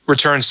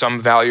return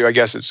some value, I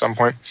guess, at some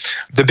point.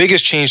 The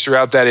biggest change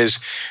throughout that is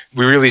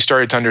we really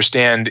started to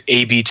understand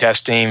A/B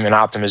testing and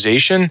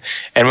optimization.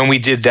 And when we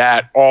did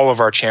that, all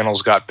of our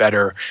channels got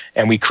better.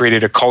 And we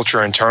created a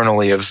culture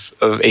internally of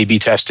A/B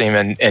testing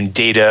and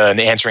data and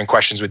answering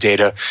questions with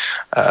data.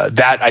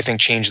 That, I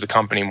think, changed the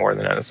company more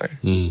than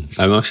anything.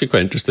 I'm actually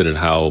quite interested in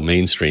how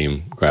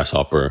mainstream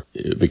Grasshopper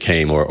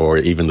became, or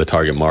even the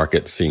target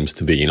market seems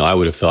to be. I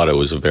would have thought it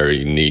was a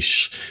very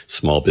niche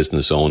small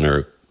business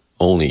owner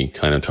only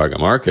kind of target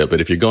market.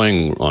 But if you're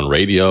going on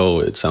radio,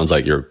 it sounds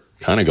like you're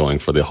kind of going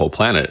for the whole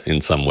planet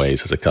in some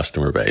ways as a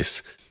customer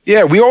base.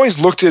 Yeah, we always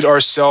looked at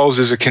ourselves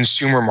as a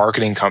consumer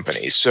marketing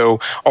company.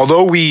 So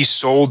although we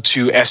sold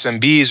to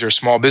SMBs or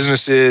small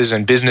businesses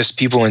and business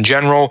people in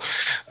general,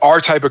 our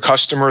type of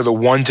customer, the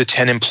 1 to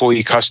 10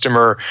 employee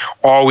customer,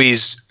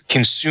 always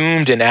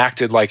consumed and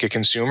acted like a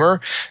consumer.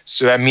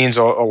 So that means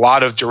a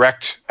lot of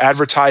direct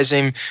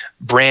advertising,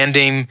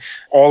 branding,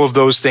 all of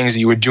those things that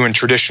you would do in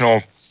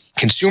traditional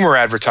consumer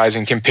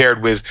advertising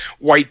compared with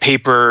white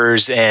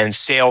papers and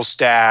sales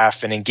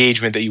staff and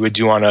engagement that you would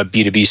do on a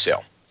B2B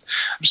sale.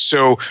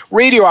 So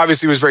radio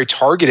obviously was very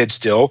targeted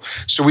still.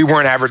 So we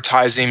weren't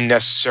advertising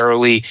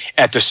necessarily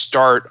at the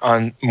start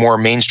on more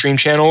mainstream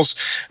channels.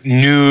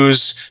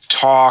 News,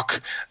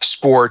 talk,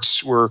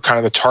 sports were kind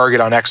of the target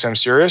on XM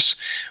Sirius.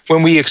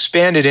 When we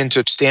expanded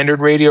into standard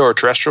radio or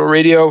terrestrial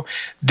radio,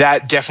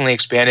 that definitely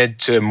expanded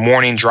to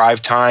morning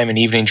drive time and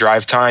evening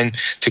drive time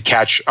to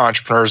catch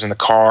entrepreneurs in the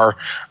car,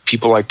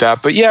 people like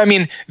that. But yeah, I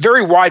mean,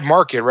 very wide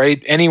market,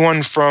 right?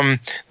 Anyone from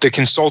the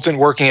consultant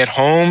working at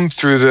home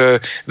through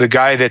the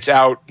guy that's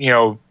out,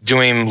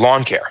 doing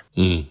lawn care.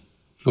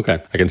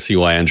 Okay. I can see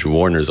why Andrew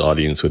Warner's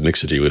audience with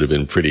Mixergy would have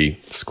been pretty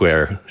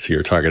square to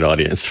your target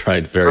audience,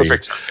 right? Very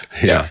perfect.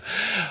 Yeah.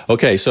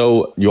 Okay.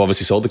 So you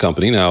obviously sold the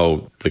company.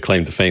 Now, the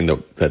claim to fame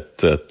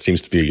that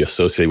seems to be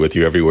associated with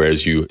you everywhere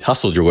is you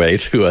hustled your way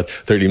to a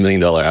 $30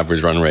 million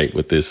average run rate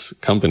with this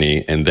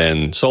company and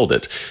then sold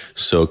it.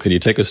 So could you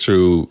take us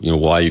through,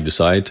 why you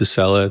decided to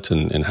sell it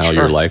and how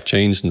your life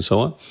changed and so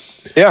on?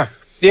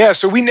 Yeah,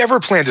 so we never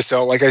planned to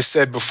sell, like I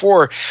said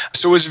before.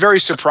 So it was very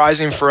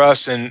surprising for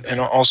us and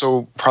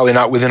also probably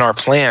not within our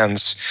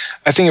plans.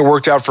 I think it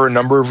worked out for a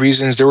number of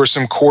reasons. There were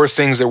some core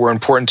things that were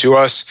important to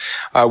us.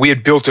 We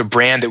had built a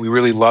brand that we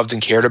really loved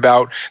and cared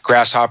about,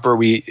 Grasshopper.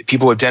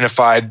 People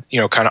identified,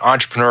 kind of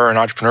entrepreneur and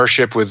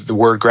entrepreneurship with the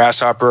word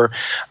Grasshopper.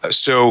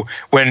 So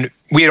when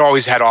we had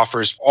always had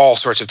offers all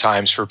sorts of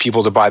times for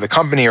people to buy the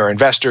company or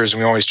investors,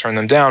 and we always turned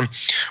them down.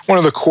 One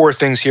of the core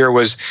things here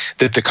was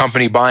that the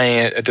company buying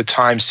it at the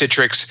time,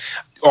 Citrix,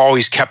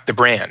 always kept the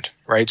brand,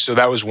 right? So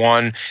that was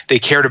one. They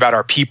cared about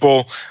our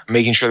people,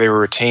 making sure they were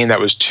retained. That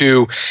was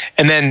two.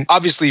 And then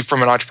obviously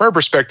from an entrepreneur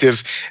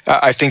perspective,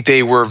 I think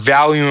they were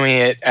valuing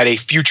it at a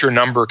future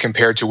number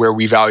compared to where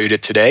we valued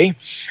it today.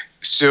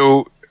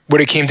 So what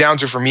it came down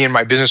to for me and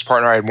my business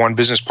partner, I had one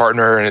business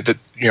partner, and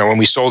when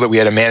we sold it, we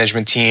had a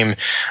management team.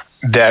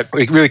 That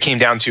it really came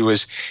down to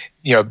was,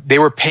 they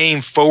were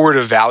paying forward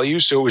a value.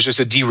 So it was just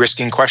a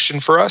de-risking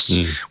question for us,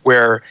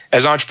 where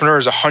as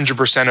entrepreneurs,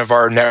 100% of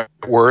our net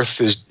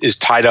worth is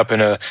tied up in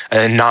a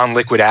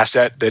non-liquid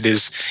asset that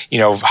is,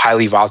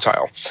 highly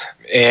volatile.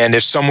 And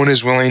if someone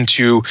is willing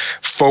to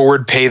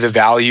forward pay the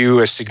value,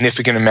 a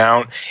significant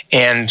amount,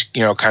 and,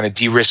 kind of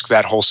de-risk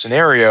that whole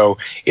scenario,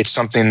 it's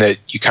something that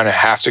you kind of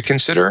have to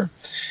consider.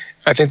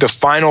 I think the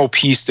final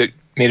piece that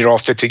made it all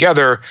fit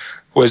together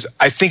was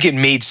I think it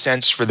made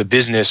sense for the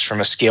business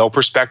from a scale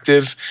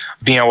perspective,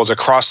 being able to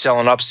cross-sell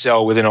and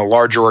upsell within a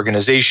larger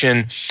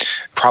organization,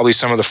 probably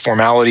some of the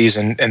formalities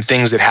and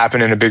things that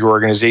happen in a bigger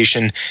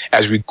organization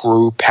as we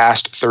grew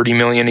past 30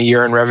 million a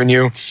year in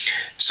revenue.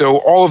 So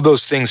all of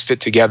those things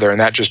fit together, and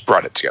that just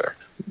brought it together.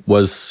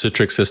 Was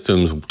Citrix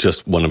Systems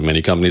just one of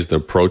many companies that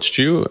approached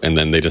you, and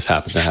then they just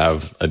happened to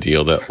have a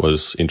deal that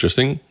was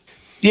interesting?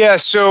 Yeah,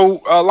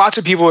 so lots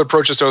of people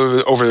approached us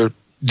over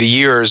the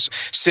years.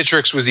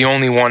 Citrix was the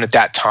only one at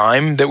that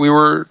time that we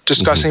were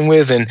discussing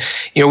with. And,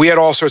 we had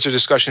all sorts of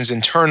discussions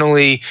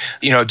internally.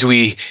 Do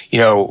we,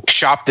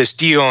 shop this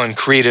deal and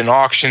create an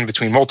auction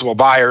between multiple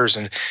buyers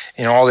and,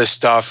 all this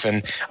stuff.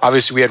 And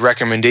obviously we had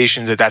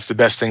recommendations that that's the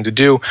best thing to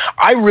do.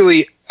 I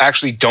really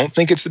actually don't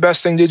think it's the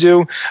best thing to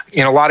do.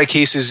 In a lot of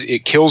cases,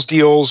 it kills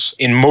deals.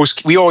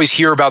 We always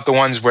hear about the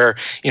ones where,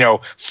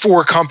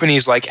 4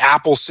 companies like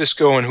Apple,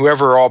 Cisco, and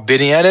whoever are all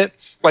bidding at it.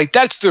 Like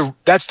that's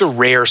the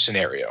rare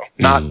scenario,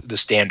 not the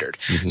standard.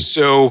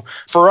 So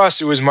for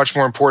us, it was much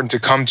more important to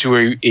come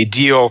to a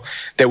deal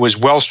that was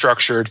well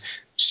structured,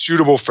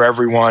 suitable for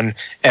everyone,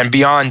 and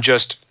beyond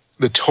just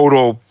the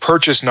total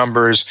purchase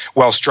numbers,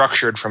 well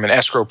structured from an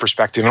escrow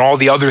perspective and all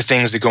the other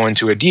things that go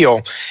into a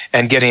deal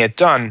and getting it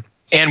done.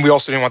 And we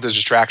also didn't want the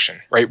distraction,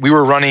 right? We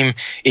were running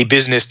a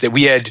business that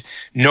we had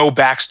no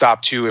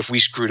backstop to if we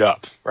screwed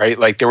up, right?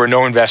 Like there were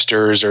no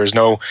investors, there was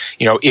no,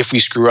 if we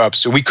screw up.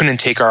 So we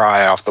couldn't take our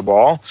eye off the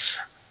ball.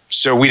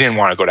 So we didn't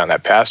want to go down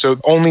that path. So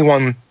only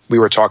one we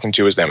were talking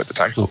to was them at the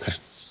time. Okay.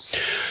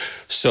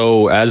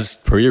 So as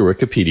per your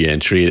Wikipedia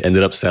entry, it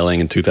ended up selling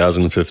in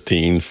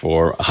 2015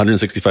 for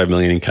 165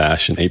 million in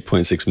cash and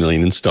 8.6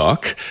 million in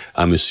stock.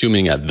 I'm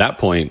assuming at that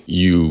point,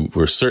 you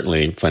were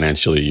certainly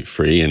financially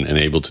free and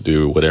able to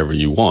do whatever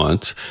you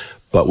want.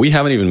 But we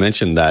haven't even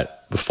mentioned that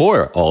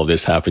before all of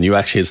this happened, you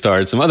actually had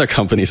started some other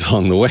companies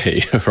along the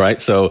way,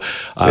 right? So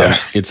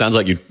it sounds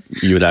like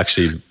you had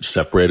actually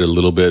separated a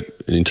little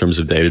bit in terms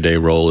of day-to-day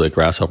role at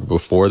Grasshopper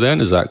before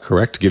then. Is that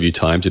correct? To give you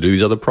time to do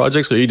these other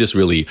projects? Or are you just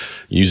really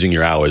using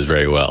your hours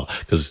very well?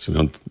 Because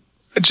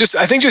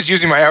I think just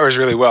using my hours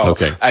really well.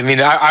 Okay. I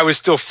mean, I was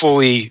still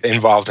fully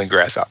involved in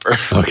Grasshopper.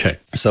 Okay.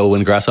 So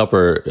when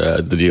Grasshopper,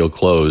 the deal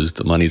closed,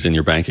 the money's in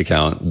your bank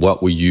account,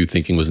 what were you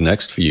thinking was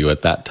next for you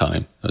at that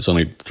time? It was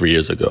only 3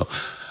 years ago.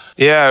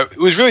 Yeah, it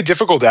was really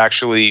difficult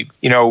actually.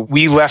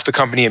 We left the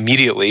company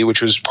immediately,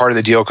 which was part of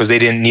the deal because they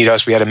didn't need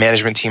us. We had a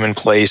management team in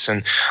place,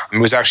 and it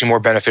was actually more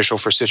beneficial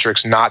for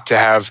Citrix not to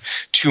have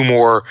 2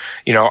 more,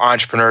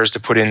 entrepreneurs to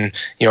put in,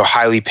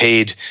 highly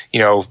paid,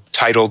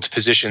 titled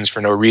positions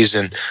for no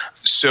reason.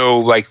 So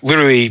like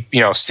literally,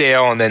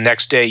 sale, and then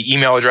next day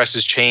email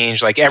addresses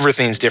change, like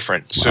everything's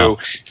different. Wow.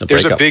 So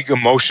there's a big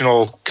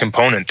emotional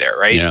component there,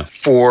 right? Yeah.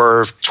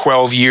 For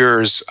 12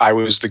 years, I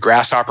was the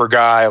Grasshopper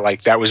guy.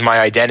 Like that was my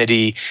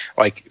identity.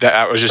 Like that,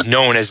 I was just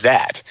known as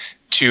that.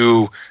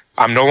 To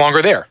I'm no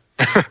longer there.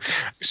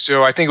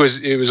 So I think it was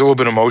a little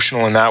bit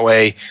emotional in that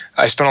way.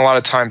 I spent a lot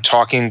of time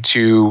talking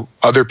to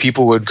other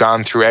people who had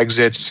gone through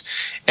exits,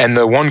 and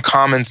the one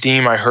common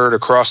theme I heard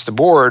across the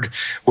board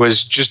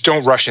was just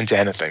don't rush into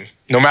anything,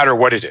 no matter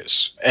what it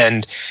is.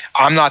 And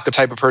I'm not the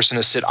type of person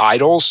to sit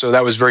idle, so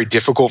that was very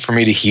difficult for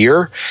me to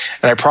hear,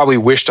 and I probably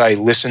wished I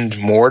listened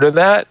more to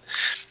that.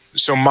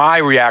 So my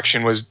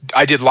reaction was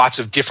I did lots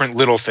of different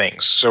little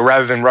things. So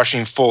rather than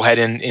rushing full head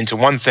into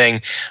one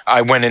thing,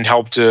 I went and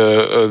helped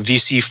a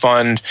VC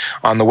fund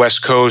on the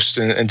West Coast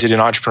and did an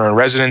entrepreneur in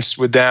residence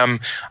with them.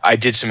 I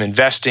did some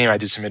investing, I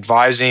did some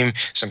advising,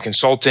 some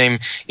consulting,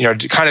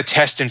 to kind of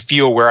test and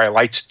feel where I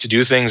liked to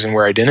do things and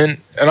where I didn't.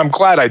 And I'm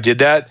glad I did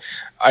that.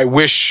 I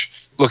wish,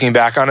 looking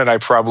back on it, I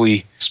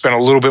probably spent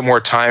a little bit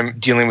more time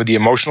dealing with the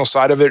emotional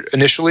side of it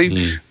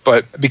initially.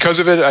 But because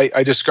of it,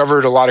 I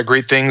discovered a lot of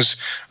great things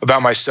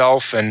about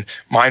myself and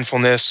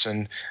mindfulness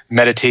and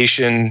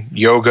meditation,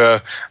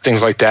 yoga,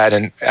 things like that,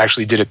 and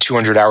actually did a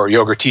 200-hour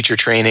yoga teacher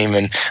training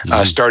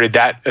and started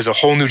that as a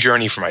whole new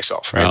journey for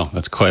myself. Right? Wow,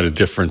 that's quite a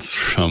difference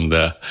from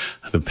the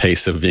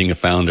pace of being a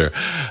founder.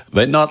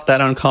 But not that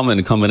uncommon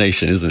a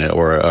combination, isn't it?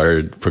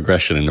 Or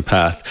progression in the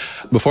path.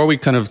 Before we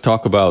kind of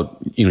talk about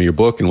your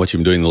book and what you've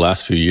been doing the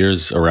last few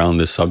years around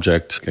this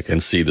subject, Perfect. I can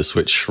see the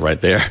switch right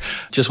there.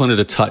 Just wanted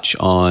to touch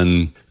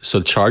on,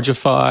 so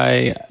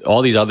Chargeify,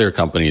 all these other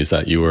companies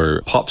that you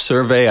were, Pop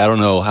Survey, I don't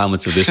know how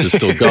much of this is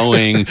still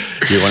going.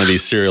 You're one of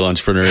these serial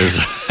entrepreneurs,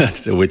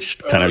 which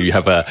kind of, you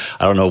have I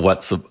don't know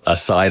what's a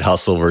side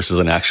hustle versus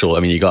an actual, I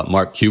mean, you got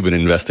Mark Cuban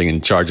investing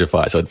in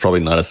Chargeify, so it's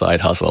probably not a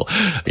side hustle.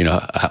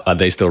 Are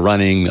they still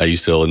running? Are you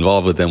still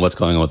involved with them? What's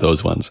going on with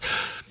those ones?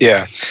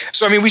 Yeah.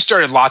 So, I mean, we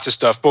started lots of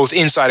stuff, both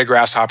inside of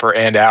Grasshopper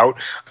and out.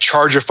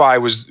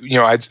 Chargeify was,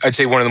 I'd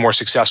say one of the more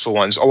successful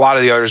ones. A lot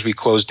of the others we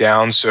closed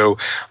down. So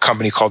a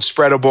company called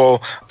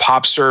Spreadable,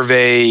 Pop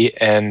Survey,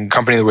 and a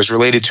company that was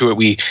related to it,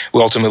 we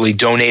ultimately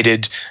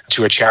donated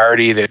to a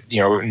charity that,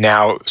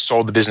 now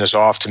sold the business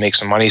off to make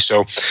some money.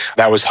 So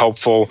that was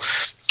helpful.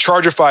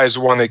 Chargeify is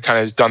the one that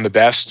kind of done the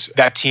best.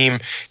 That team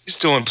is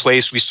still in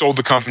place. We sold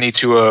the company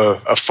to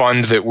a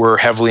fund that we're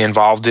heavily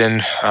involved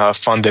in, a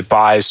fund that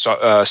buys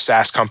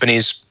SaaS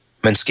companies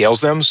and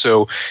scales them.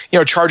 So,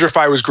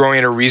 Chargeify was growing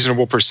at a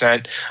reasonable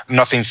percent,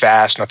 nothing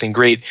fast, nothing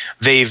great.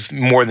 They've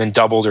more than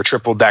doubled or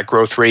tripled that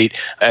growth rate,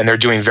 and they're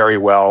doing very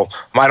well.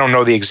 I don't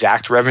know the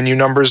exact revenue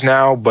numbers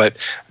now, but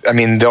I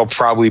mean, they'll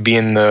probably be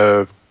in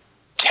the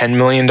 $10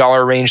 million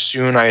range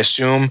soon, I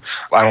assume.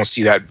 I don't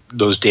see that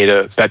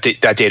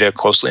data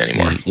closely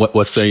anymore.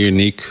 What's their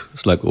unique,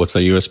 what's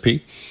their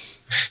USP?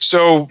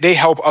 So they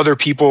help other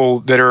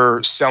people that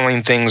are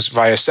selling things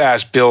via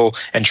SaaS bill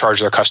and charge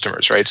their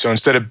customers, right? So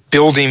instead of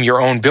building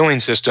your own billing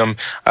system,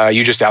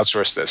 you just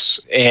outsource this.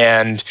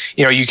 And,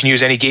 you can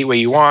use any gateway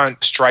you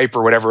want, Stripe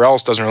or whatever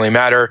else, doesn't really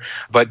matter.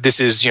 But this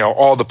is,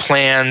 all the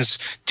plans,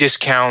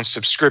 discounts,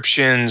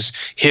 subscriptions,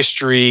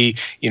 history,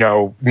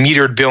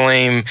 metered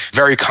billing,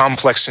 very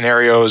complex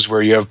scenarios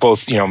where you have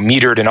both,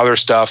 metered and other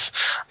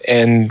stuff.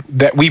 And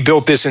that we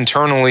built this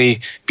internally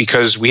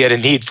because we had a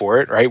need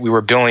for it, right? We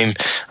were billing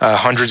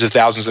hundreds of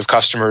thousands of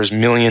customers,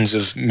 millions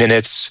of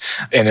minutes,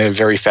 in a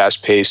very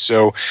fast pace.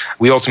 So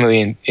we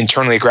ultimately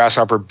internally at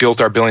Grasshopper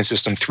built our billing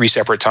system 3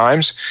 separate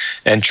times,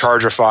 and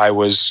Chargeify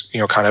was,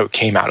 kind of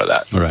came out of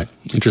that. All right.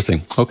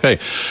 Interesting. Okay.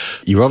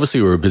 You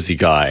obviously were a busy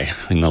guy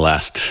in the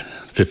last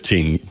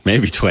 15,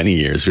 maybe 20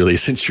 years, really,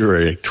 since you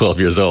were 12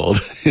 years old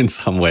in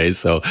some ways,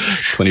 so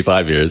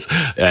 25 years.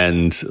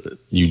 And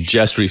you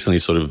just recently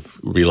sort of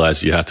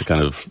realized you had to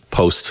kind of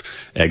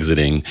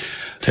post-exiting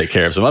take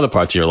care of some other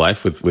parts of your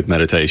life with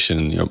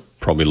meditation,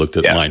 probably looked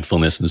at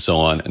mindfulness and so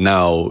on.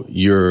 Now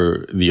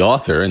you're the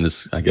author, and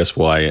this, I guess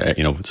why,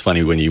 it's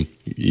funny when you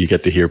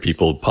get to hear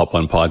people pop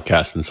on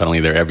podcasts and suddenly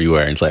they're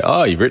everywhere. And it's like,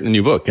 oh, you've written a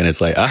new book. And it's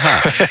like,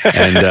 aha.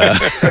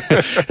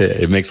 And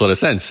it makes a lot of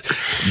sense.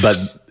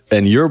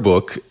 And your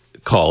book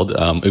called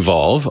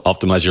Evolve,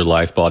 Optimize Your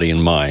Life, Body,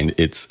 and Mind,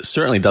 it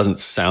certainly doesn't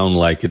sound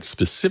like it's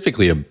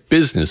specifically a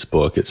business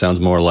book. It sounds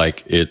more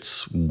like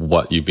it's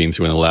what you've been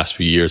through in the last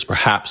few years,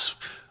 perhaps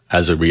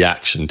as a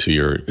reaction to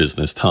your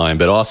business time,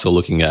 but also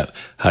looking at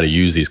how to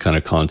use these kind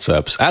of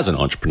concepts as an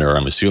entrepreneur,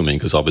 I'm assuming,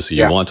 because obviously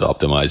you want to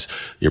optimize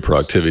your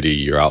productivity,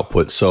 your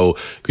output. So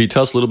could you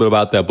tell us a little bit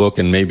about that book,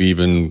 and maybe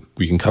even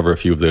we can cover a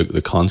few of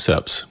the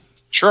concepts?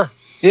 Sure.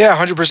 Yeah,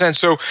 100%.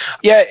 So,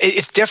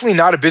 it's definitely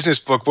not a business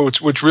book, but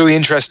what's really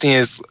interesting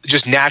is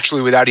just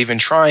naturally, without even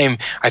trying,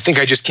 I think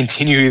I just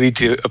continually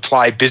to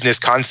apply business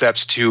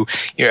concepts to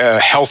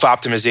health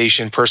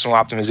optimization, personal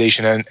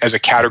optimization, and as a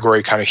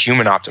category, kind of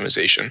human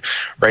optimization,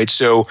 right?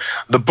 So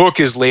the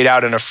book is laid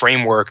out in a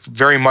framework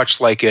very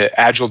much like an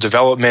agile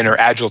development or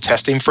agile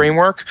testing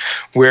framework,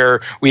 where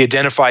we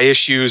identify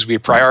issues, we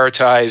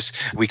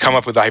prioritize, we come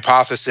up with a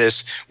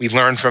hypothesis, we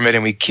learn from it,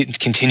 and we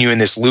continue in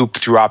this loop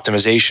through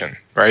optimization,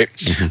 right?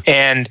 Mm-hmm.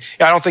 And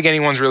I don't think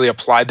anyone's really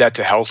applied that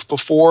to health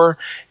before.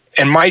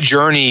 And my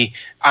journey,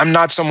 I'm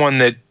not someone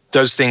that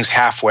does things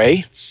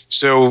halfway.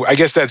 So I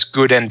guess that's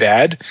good and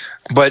bad.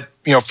 But,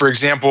 for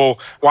example,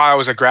 while I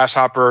was at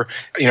Grasshopper,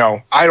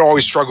 I'd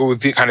always struggled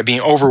with kind of being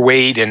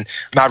overweight and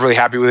not really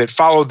happy with it.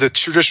 Followed the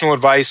traditional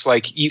advice,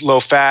 like eat low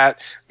fat,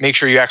 make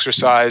sure you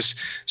exercise.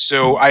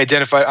 So I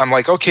identified, I'm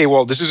like, okay,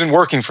 well, this isn't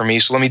working for me,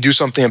 so let me do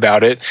something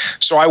about it.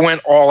 So I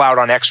went all out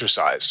on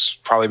exercise,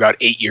 probably about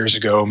 8 years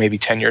ago, maybe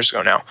 10 years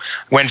ago now.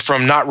 Went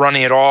from not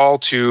running at all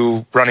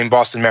to running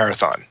Boston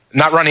Marathon.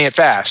 Not running it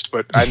fast,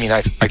 but I mean,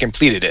 I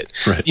completed it.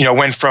 Right.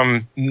 Went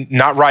from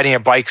not riding a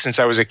bike since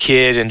I was a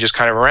kid and just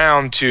kind of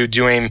around to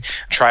doing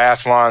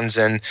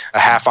triathlons and a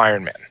half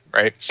Ironman.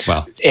 Right.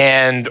 Wow.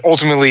 And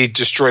ultimately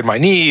destroyed my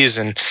knees,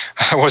 and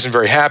I wasn't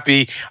very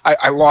happy.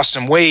 I lost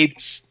some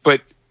weight,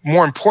 but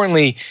more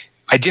importantly,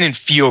 I didn't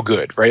feel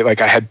good, right?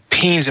 Like I had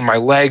pains in my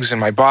legs and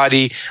my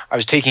body. I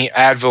was taking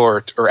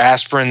Advil or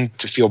aspirin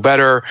to feel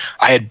better.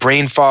 I had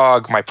brain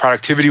fog. My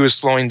productivity was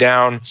slowing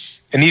down.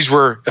 And these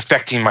were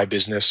affecting my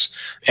business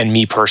and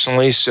me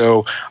personally.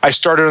 So I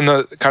started on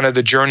the kind of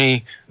the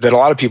journey that a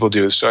lot of people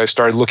do. So I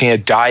started looking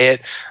at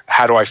diet.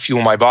 How do I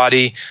fuel my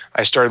body?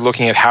 I started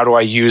looking at how do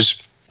I use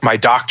my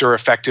doctor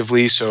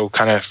effectively. So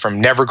kind of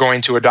from never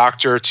going to a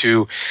doctor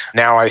to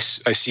now I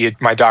see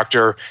my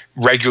doctor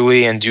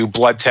regularly and do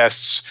blood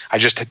tests. I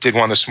just did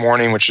one this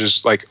morning, which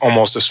is like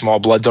almost a small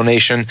blood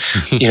donation,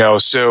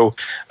 so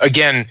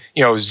again,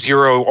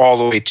 0 all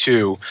the way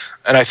to.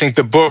 And I think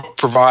the book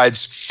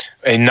provides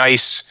a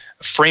nice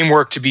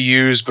framework to be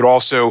used, but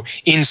also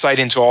insight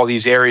into all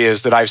these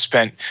areas that I've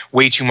spent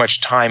way too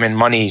much time and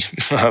money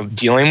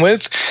dealing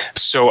with,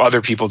 so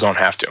other people don't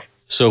have to.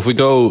 So if we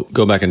go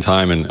back in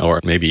time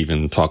or maybe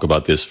even talk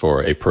about this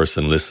for a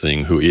person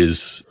listening who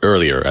is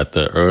earlier at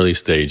the early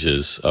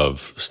stages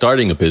of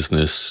starting a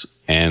business,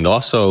 and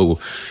also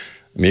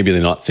maybe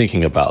they're not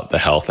thinking about the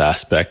health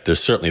aspect. They're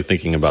certainly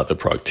thinking about the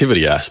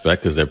productivity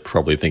aspect because they're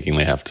probably thinking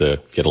they have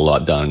to get a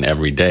lot done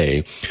every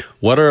day.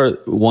 What are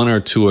 1 or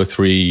 2 or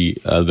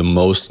 3 the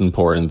most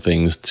important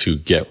things to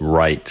get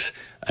right?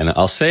 And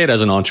I'll say it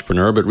as an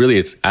entrepreneur, but really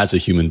it's as a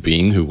human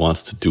being who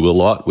wants to do a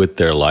lot with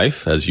their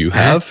life, as you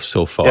have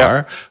so far.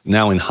 Yeah.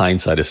 Now, in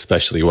hindsight,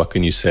 especially, what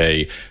can you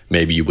say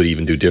maybe you would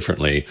even do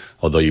differently?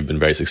 Although you've been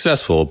very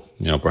successful,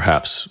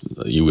 perhaps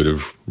you would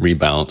have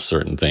rebalanced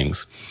certain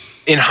things.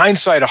 In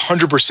hindsight,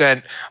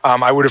 100%,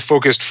 I would have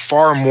focused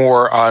far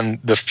more on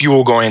the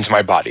fuel going into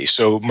my body,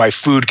 so my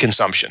food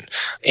consumption.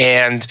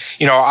 And,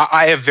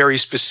 I have very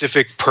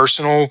specific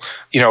personal,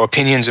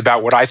 opinions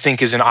about what I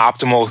think is an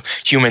optimal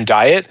human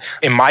diet.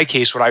 In my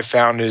case, what I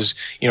found is,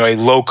 a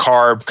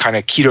low-carb kind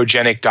of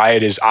ketogenic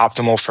diet is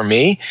optimal for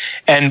me.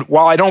 And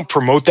while I don't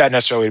promote that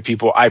necessarily to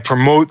people, I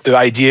promote the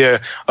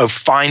idea of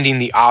finding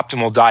the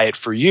optimal diet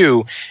for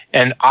you.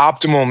 And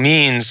optimal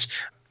means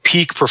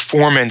peak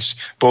performance,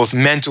 both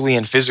mentally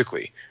and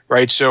physically,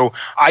 right? So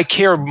I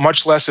care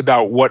much less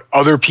about what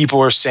other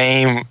people are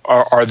saying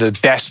are the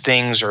best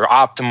things or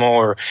optimal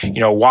or,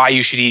 why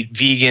you should eat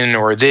vegan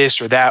or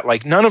this or that.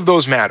 Like none of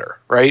those matter,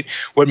 right?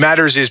 What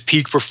matters is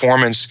peak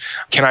performance.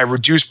 Can I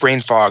reduce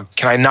brain fog?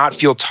 Can I not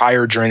feel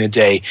tired during the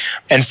day?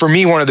 And for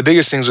me, one of the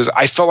biggest things was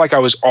I felt like I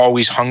was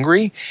always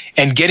hungry,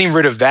 and getting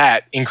rid of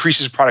that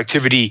increases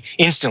productivity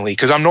instantly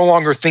because I'm no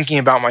longer thinking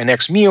about my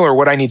next meal or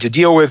what I need to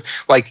deal with.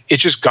 Like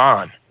it's just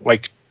gone.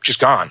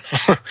 Just gone,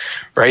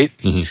 right?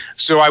 Mm-hmm.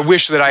 So I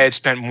wish that I had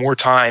spent more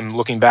time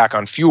looking back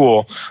on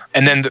fuel.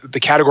 And then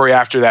the category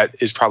after that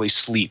is probably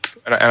sleep.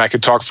 And I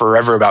could talk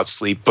forever about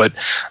sleep. But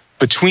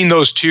between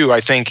those two, I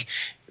think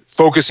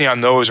focusing on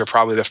those are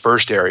probably the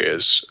first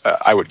areas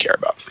I would care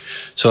about.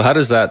 So how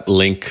does that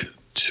link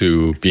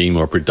to being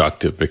more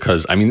productive?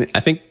 Because, I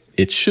think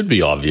it should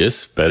be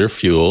obvious. Better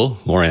fuel,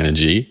 more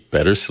energy,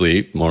 better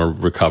sleep, more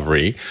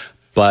recovery.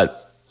 But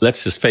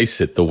let's just face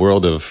it, the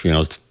world of,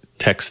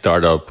 tech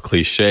startup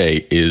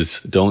cliche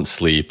is don't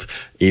sleep,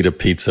 eat a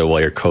pizza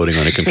while you're coding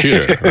on a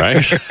computer,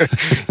 right?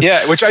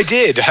 Yeah, which I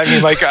did.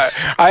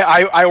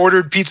 I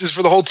ordered pizzas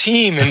for the whole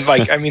team and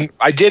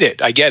I did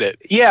it. I get it.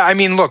 Yeah,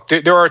 look,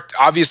 there are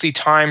obviously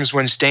times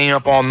when staying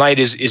up all night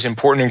is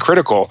important and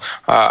critical.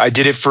 I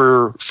did it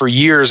for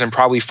years and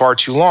probably far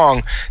too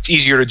long. It's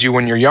easier to do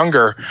when you're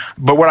younger.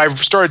 But what I've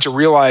started to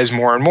realize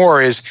more and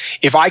more is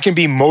if I can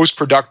be most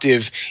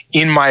productive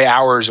in my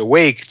hours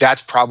awake,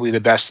 that's probably the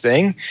best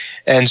thing.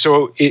 And so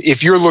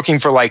if you're looking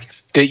for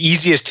the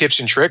easiest tips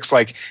and tricks,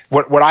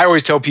 what I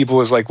always tell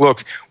people is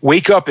look,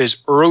 wake up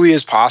as early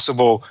as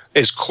possible,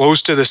 as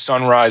close to the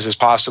sunrise as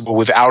possible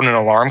without an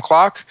alarm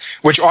clock,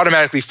 which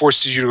automatically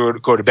forces you to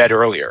go to bed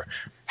earlier.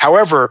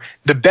 However,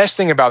 the best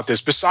thing about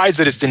this, besides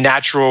that it's the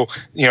natural,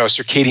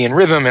 circadian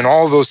rhythm and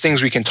all of those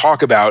things we can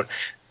talk about,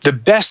 the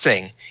best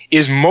thing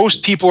is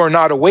most people are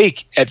not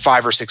awake at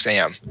 5 or 6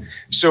 a.m.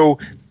 So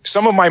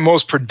some of my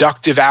most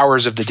productive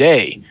hours of the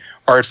day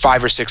are at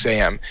 5 or 6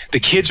 a.m. The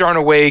kids aren't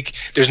awake.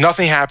 There's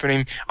nothing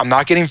happening. I'm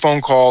not getting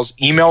phone calls.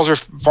 Emails are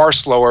far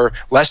slower,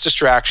 less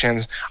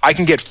distractions. I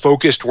can get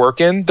focused work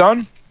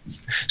done.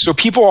 So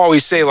people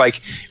always say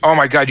oh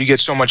my God, you get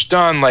so much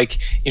done.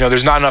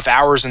 There's not enough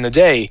hours in the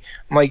day.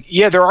 I'm like,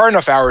 yeah, there are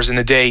enough hours in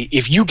the day.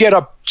 If you get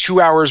up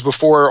 2 hours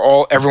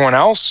before everyone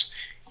else,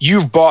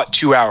 you've bought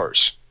 2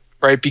 hours.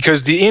 Right?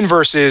 Because the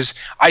inverse is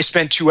I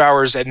spent 2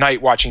 hours at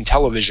night watching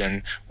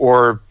television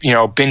or,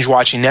 binge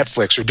watching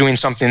Netflix or doing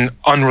something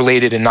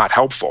unrelated and not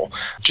helpful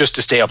just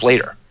to stay up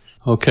later.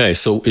 Okay.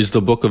 So is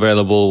the book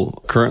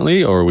available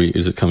currently or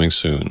is it coming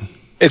soon?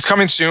 It's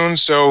coming soon.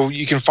 So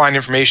you can find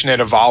information at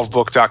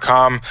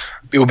evolvebook.com.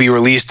 It will be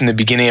released in the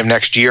beginning of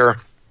next year.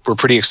 We're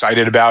pretty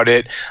excited about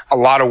it. A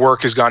lot of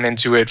work has gone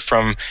into it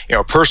from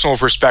personal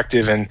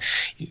perspective and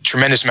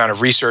tremendous amount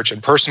of research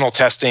and personal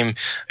testing,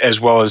 as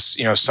well as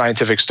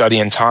scientific study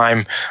and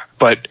time.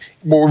 But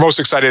what we're most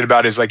excited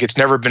about is it's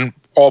never been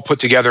all put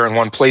together in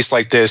one place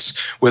like this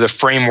with a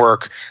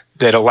framework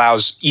that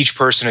allows each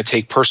person to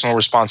take personal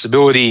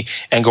responsibility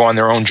and go on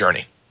their own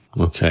journey.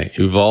 Okay,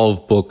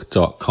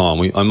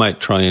 evolvebook.com. I might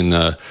try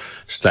and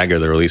stagger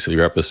the release of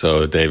your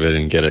episode, David,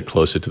 and get it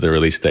closer to the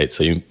release date.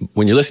 So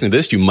when you're listening to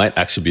this, you might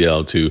actually be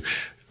able to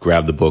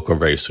grab the book or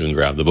very soon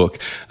grab the book.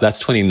 That's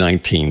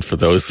 2019 for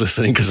those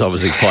listening, because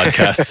obviously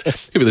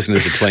podcasts, you'll be listening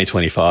to this in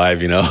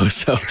 2025,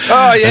 so.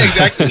 Oh, yeah,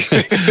 exactly.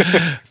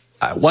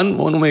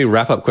 One way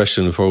wrap-up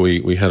question before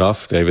we head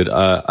off, David.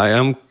 I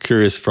am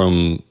curious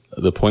from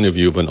the point of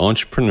view of an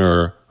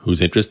entrepreneur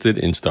who's interested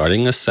in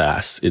starting a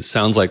SaaS. It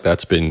sounds like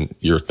that's been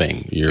your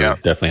thing.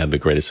 Definitely had the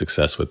greatest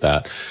success with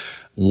that.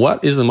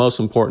 What is the most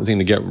important thing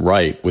to get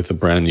right with a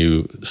brand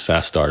new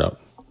SaaS startup?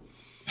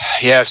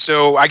 Yeah,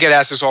 so I get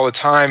asked this all the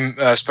time,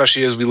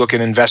 especially as we look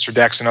at investor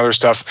decks and other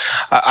stuff.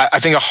 I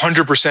think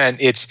 100%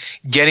 it's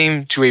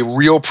getting to a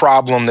real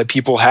problem that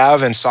people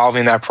have and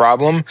solving that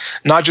problem,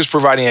 not just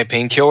providing a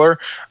painkiller,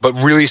 but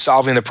really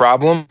solving the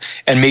problem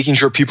and making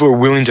sure people are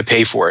willing to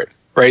pay for it.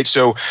 Right.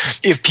 So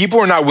if people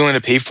are not willing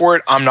to pay for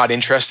it, I'm not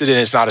interested and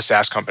it's not a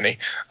SaaS company.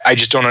 I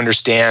just don't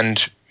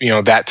understand,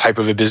 that type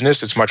of a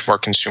business. It's much more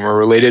consumer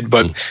related.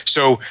 But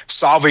so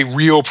solve a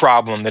real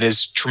problem that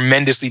is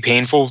tremendously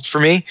painful for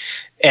me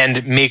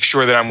and make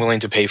sure that I'm willing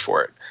to pay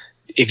for it.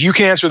 If you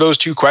can answer those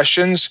two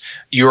questions,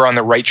 you're on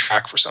the right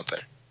track for something.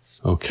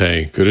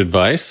 Okay, good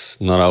advice.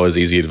 Not always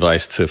easy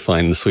advice to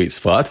find the sweet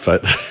spot,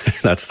 but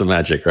that's the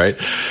magic, right?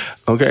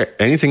 Okay,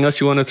 anything else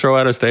you want to throw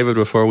at us, David,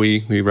 before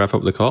we wrap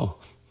up the call?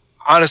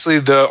 Honestly,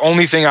 the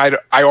only thing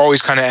I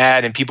always kind of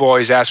add, and people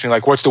always ask me,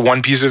 like, what's the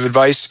one piece of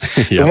advice?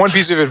 The one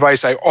piece of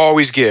advice I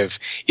always give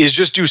is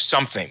just do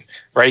something,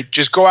 right?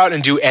 Just go out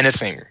and do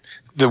anything.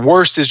 The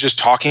worst is just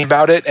talking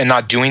about it and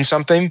not doing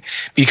something,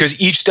 because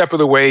each step of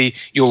the way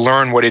you'll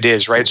learn what it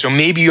is, right? So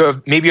maybe you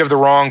have the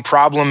wrong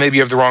problem, maybe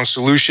you have the wrong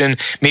solution,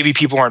 maybe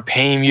people aren't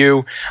paying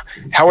you.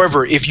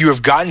 However, if you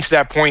have gotten to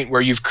that point where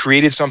you've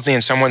created something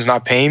and someone's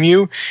not paying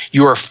you,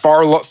 you are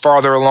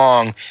farther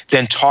along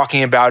than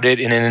talking about it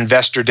in an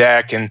investor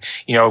deck and,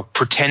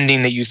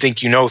 pretending that you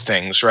think you know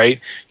things, right?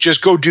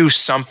 Just go do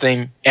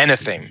something,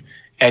 anything,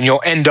 and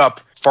you'll end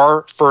up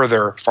far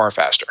further, far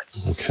faster.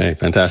 Okay,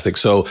 fantastic.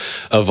 So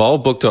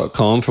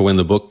evolvebook.com for when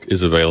the book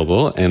is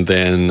available. And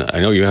then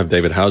I know you have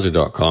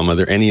davidhauser.com. Are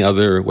there any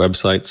other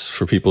websites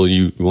for people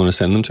you want to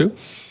send them to?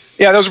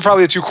 Yeah, those are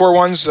probably the two core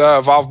ones.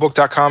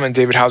 Evolvebook.com and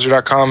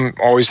davidhauser.com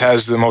always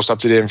has the most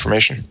up-to-date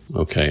information.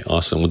 Okay,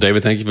 awesome. Well,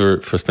 David, thank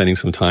you for spending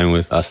some time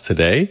with us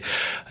today.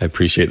 I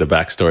appreciate the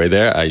backstory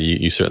there.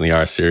 You certainly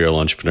are a serial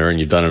entrepreneur and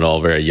you've done it all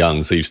very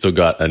young. So you've still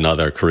got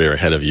another career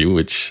ahead of you,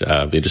 which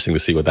be interesting to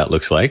see what that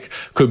looks like.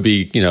 Could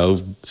be,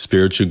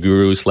 spiritual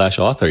guru /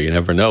 author. You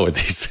never know with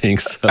these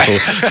things. So.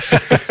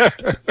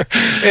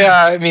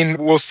 Yeah, I mean,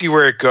 we'll see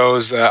where it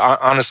goes.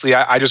 Honestly,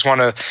 I just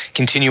want to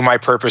continue my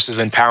purpose of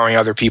empowering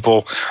other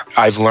people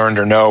I've learned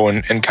or know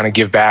and kind of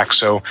give back.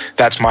 So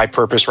that's my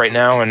purpose right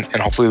now. And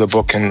hopefully the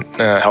book can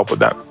help with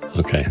that.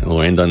 Okay.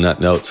 We'll end on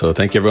that note. So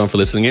thank you everyone for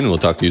listening in. We'll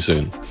talk to you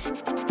soon.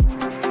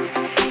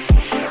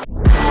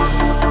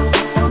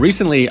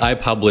 Recently, I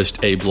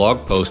published a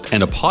blog post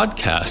and a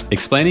podcast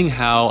explaining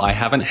how I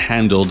haven't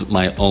handled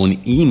my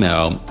own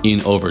email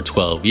in over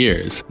 12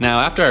 years. Now,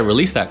 after I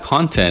released that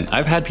content,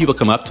 I've had people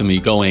come up to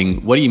me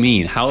going, what do you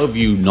mean? How have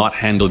you not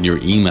handled your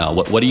email?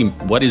 What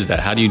is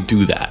that? How do you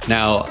do that?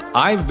 Now,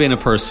 I've been a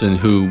person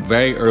who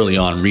very early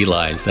on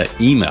realized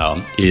that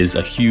email is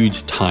a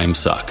huge time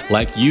suck.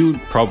 Like you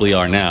probably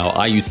are now,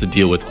 I used to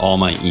deal with all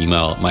my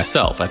email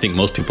myself. I think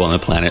most people on the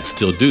planet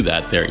still do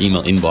that. Their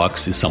email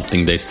inbox is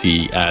something they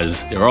see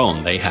as their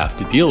own. They have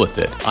to deal with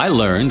it. I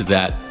learned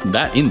that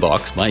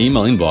inbox, my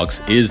email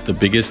inbox, is the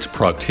biggest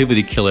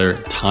productivity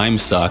killer, time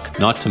suck,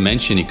 not to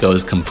mention it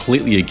goes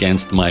completely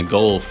against my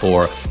goal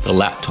for the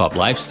laptop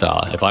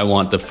lifestyle. If I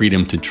want the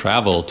freedom to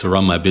travel, to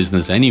run my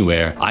business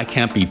anywhere, I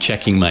can't be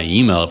checking my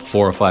email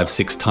 4 or 5,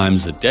 6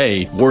 times a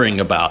day, worrying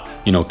about,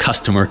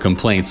 customer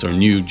complaints or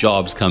new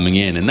jobs coming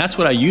in. And that's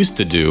what I used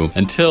to do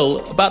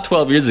until about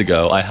 12 years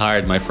ago, I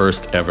hired my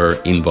first ever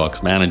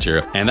inbox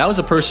manager. And that was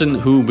a person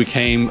who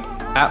became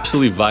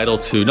absolutely vital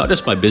to not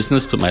just my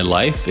business, but my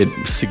life. It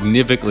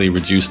significantly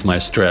reduced my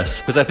stress.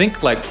 Because I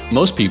think like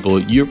most people,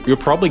 you're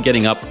probably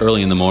getting up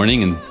early in the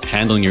morning and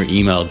handling your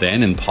email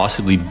then and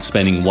possibly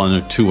spending 1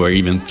 or 2 or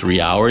even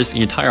 3 hours.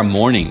 Your entire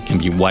morning can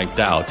be wiped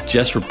out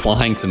just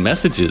replying to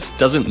messages. It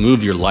doesn't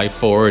move your life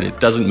forward.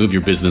 It doesn't move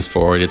your business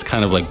forward. It's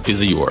kind of like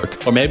busy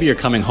work. Or maybe you're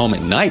coming home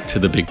at night to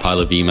the big pile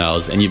of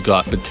emails and you've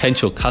got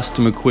potential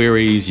customer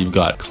queries. You've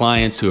got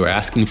clients who are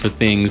asking for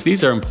things.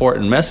 These are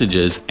important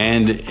messages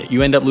and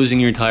you end up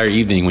losing your entire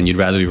evening when you'd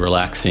rather be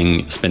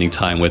relaxing, spending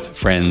time with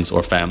friends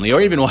or family,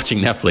 or even watching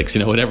Netflix,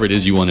 whatever it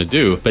is you want to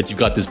do. But you've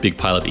got this big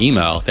pile of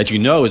email that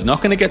is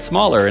not going to get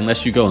smaller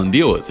unless you go and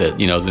deal with it.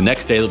 The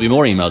next day there'll be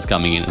more emails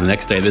coming in, and the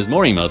next day there's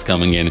more emails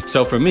coming in.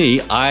 So for me,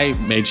 I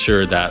made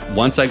sure that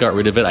once I got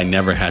rid of it, I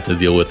never had to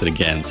deal with it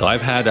again. So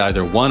I've had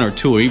either 1 or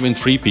 2 or even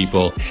 3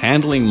 people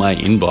handling my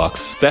inbox,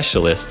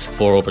 specialists,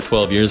 for over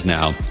 12 years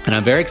now. And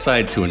I'm very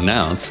excited to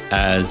announce,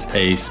 as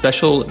a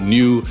special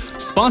new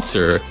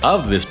sponsor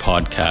of this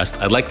podcast,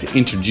 I'd like to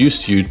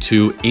introduce you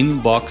to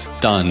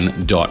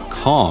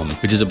inboxdone.com,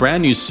 which is a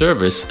brand new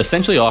service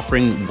essentially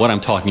offering what I'm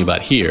talking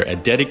about here, a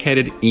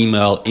dedicated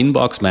email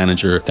inbox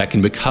manager that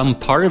can become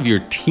part of your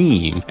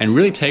team and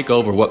really take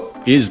over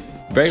what is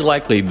very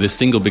likely the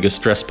single biggest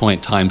stress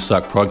point, time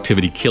suck,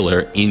 productivity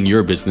killer in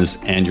your business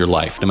and your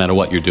life, no matter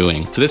what you're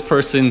doing. So this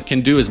person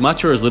can do as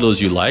much or as little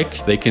as you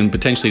like. They can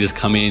potentially just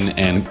come in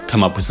and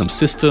come up with some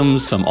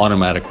systems, some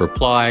automatic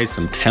replies,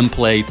 some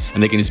templates,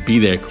 and they can just be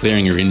there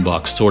clearing your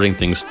inbox, sorting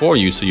things for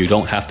you so you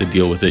don't have to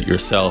deal with it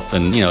yourself.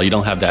 And you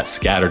don't have that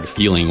scattered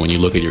feeling when you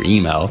look at your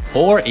email.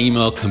 Or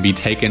email can be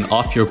taken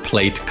off your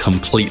plate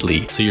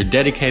completely. So your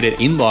dedicated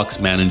inbox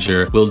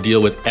manager will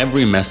deal with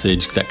every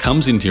message that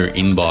comes into your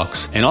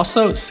inbox and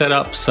also set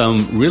up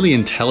some really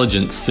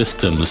intelligent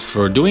systems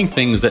for doing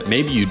things that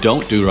maybe you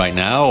don't do right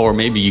now, or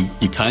maybe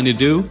you kind of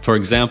do. For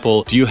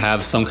example, do you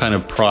have some kind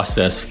of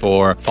process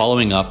for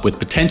following up with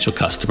potential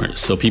customers?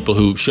 So people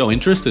who show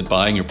interest in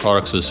buying your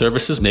products or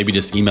services, maybe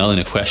just email in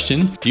a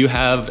question. Do you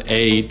have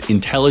a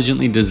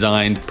intelligently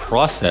designed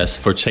process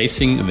for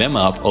chasing them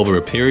up over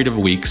a period of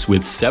weeks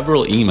with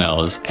several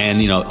emails?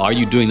 And are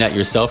you doing that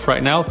yourself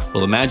right now?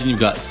 Well, imagine you've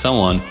got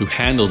someone who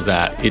handles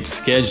that. It's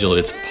scheduled.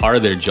 It's part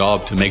of their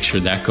job to make sure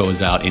that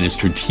goes out in a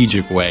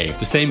strategic way.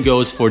 The same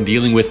goes for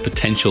dealing with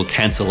potential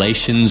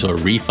cancellations or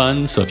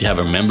refunds. So if you have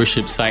a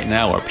membership site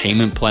now or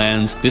payment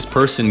plans, this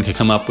person can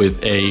come up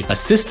with a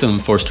system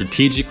for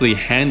strategically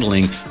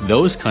handling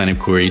those kind of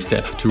queries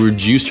to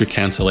reduce your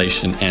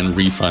cancellation and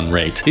refund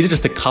rate. These are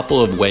just a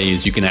couple of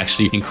ways you can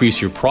actually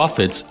increase your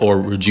profits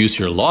or reduce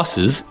your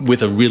losses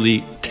with a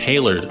really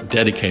tailored,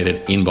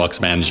 dedicated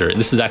inbox manager.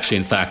 This is actually,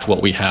 in fact,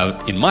 what we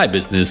have in my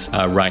business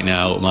right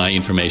now, my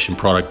information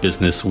product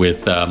business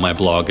with my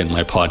blog and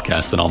my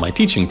podcast and all my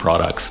teaching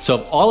products. So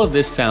if all of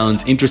this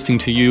sounds interesting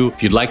to you,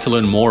 if you'd like to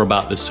learn more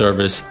about the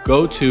service,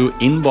 go to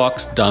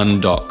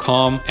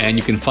inboxdone.com and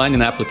you can find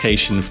an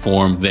application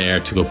form there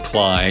to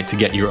apply to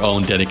get your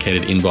own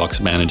dedicated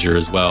inbox manager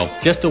as well.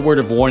 Just a word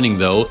of warning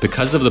though,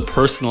 because of the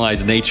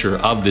personalized nature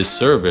of this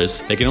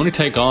service, they can only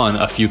take on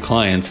a few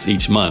clients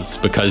each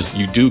month because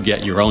you do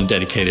get your own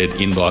dedicated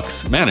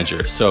inbox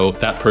manager. So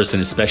that person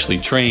is specially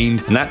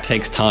trained and that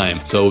takes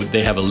time. So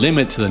they have a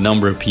limit to the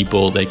number of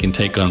people they can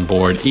take on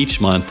board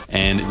each month,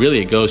 and really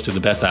it goes to the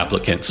best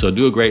applicant. So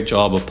do a great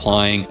job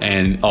applying,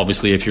 and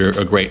obviously if you're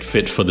a great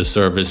fit for the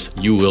service,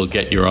 you will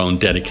get your own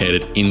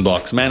dedicated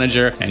inbox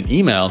manager, and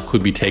email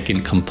could be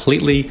taken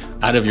completely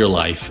out of your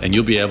life and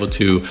you'll be able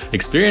to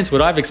experience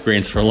what I've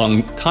experienced for a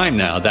long time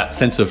now, that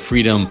sense of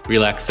freedom,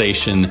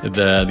 relaxation,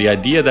 the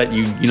idea that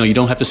you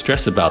don't have to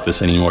stress about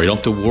this anymore. You don't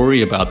have to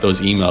worry about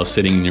those emails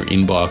sitting in your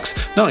inbox.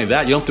 Not only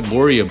that, you don't have to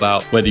worry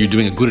about whether you're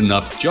doing a good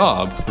enough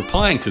job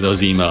replying to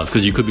those emails,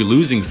 because you could be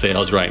losing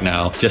sales right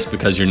now just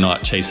because you're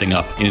not chasing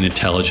up in an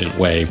intelligent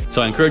way.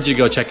 So I encourage you to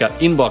go check out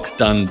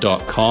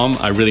inboxdone.com.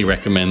 I really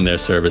recommend their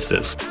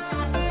services.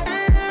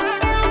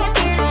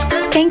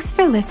 Thanks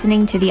for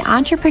listening to the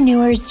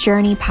Entrepreneur's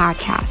Journey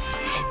podcast,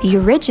 the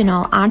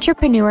original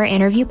entrepreneur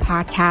interview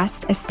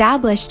podcast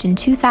established in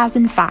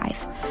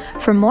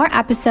 2005. For more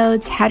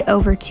episodes, head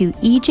over to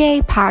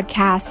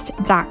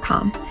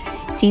ejpodcast.com.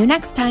 See you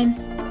next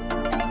time.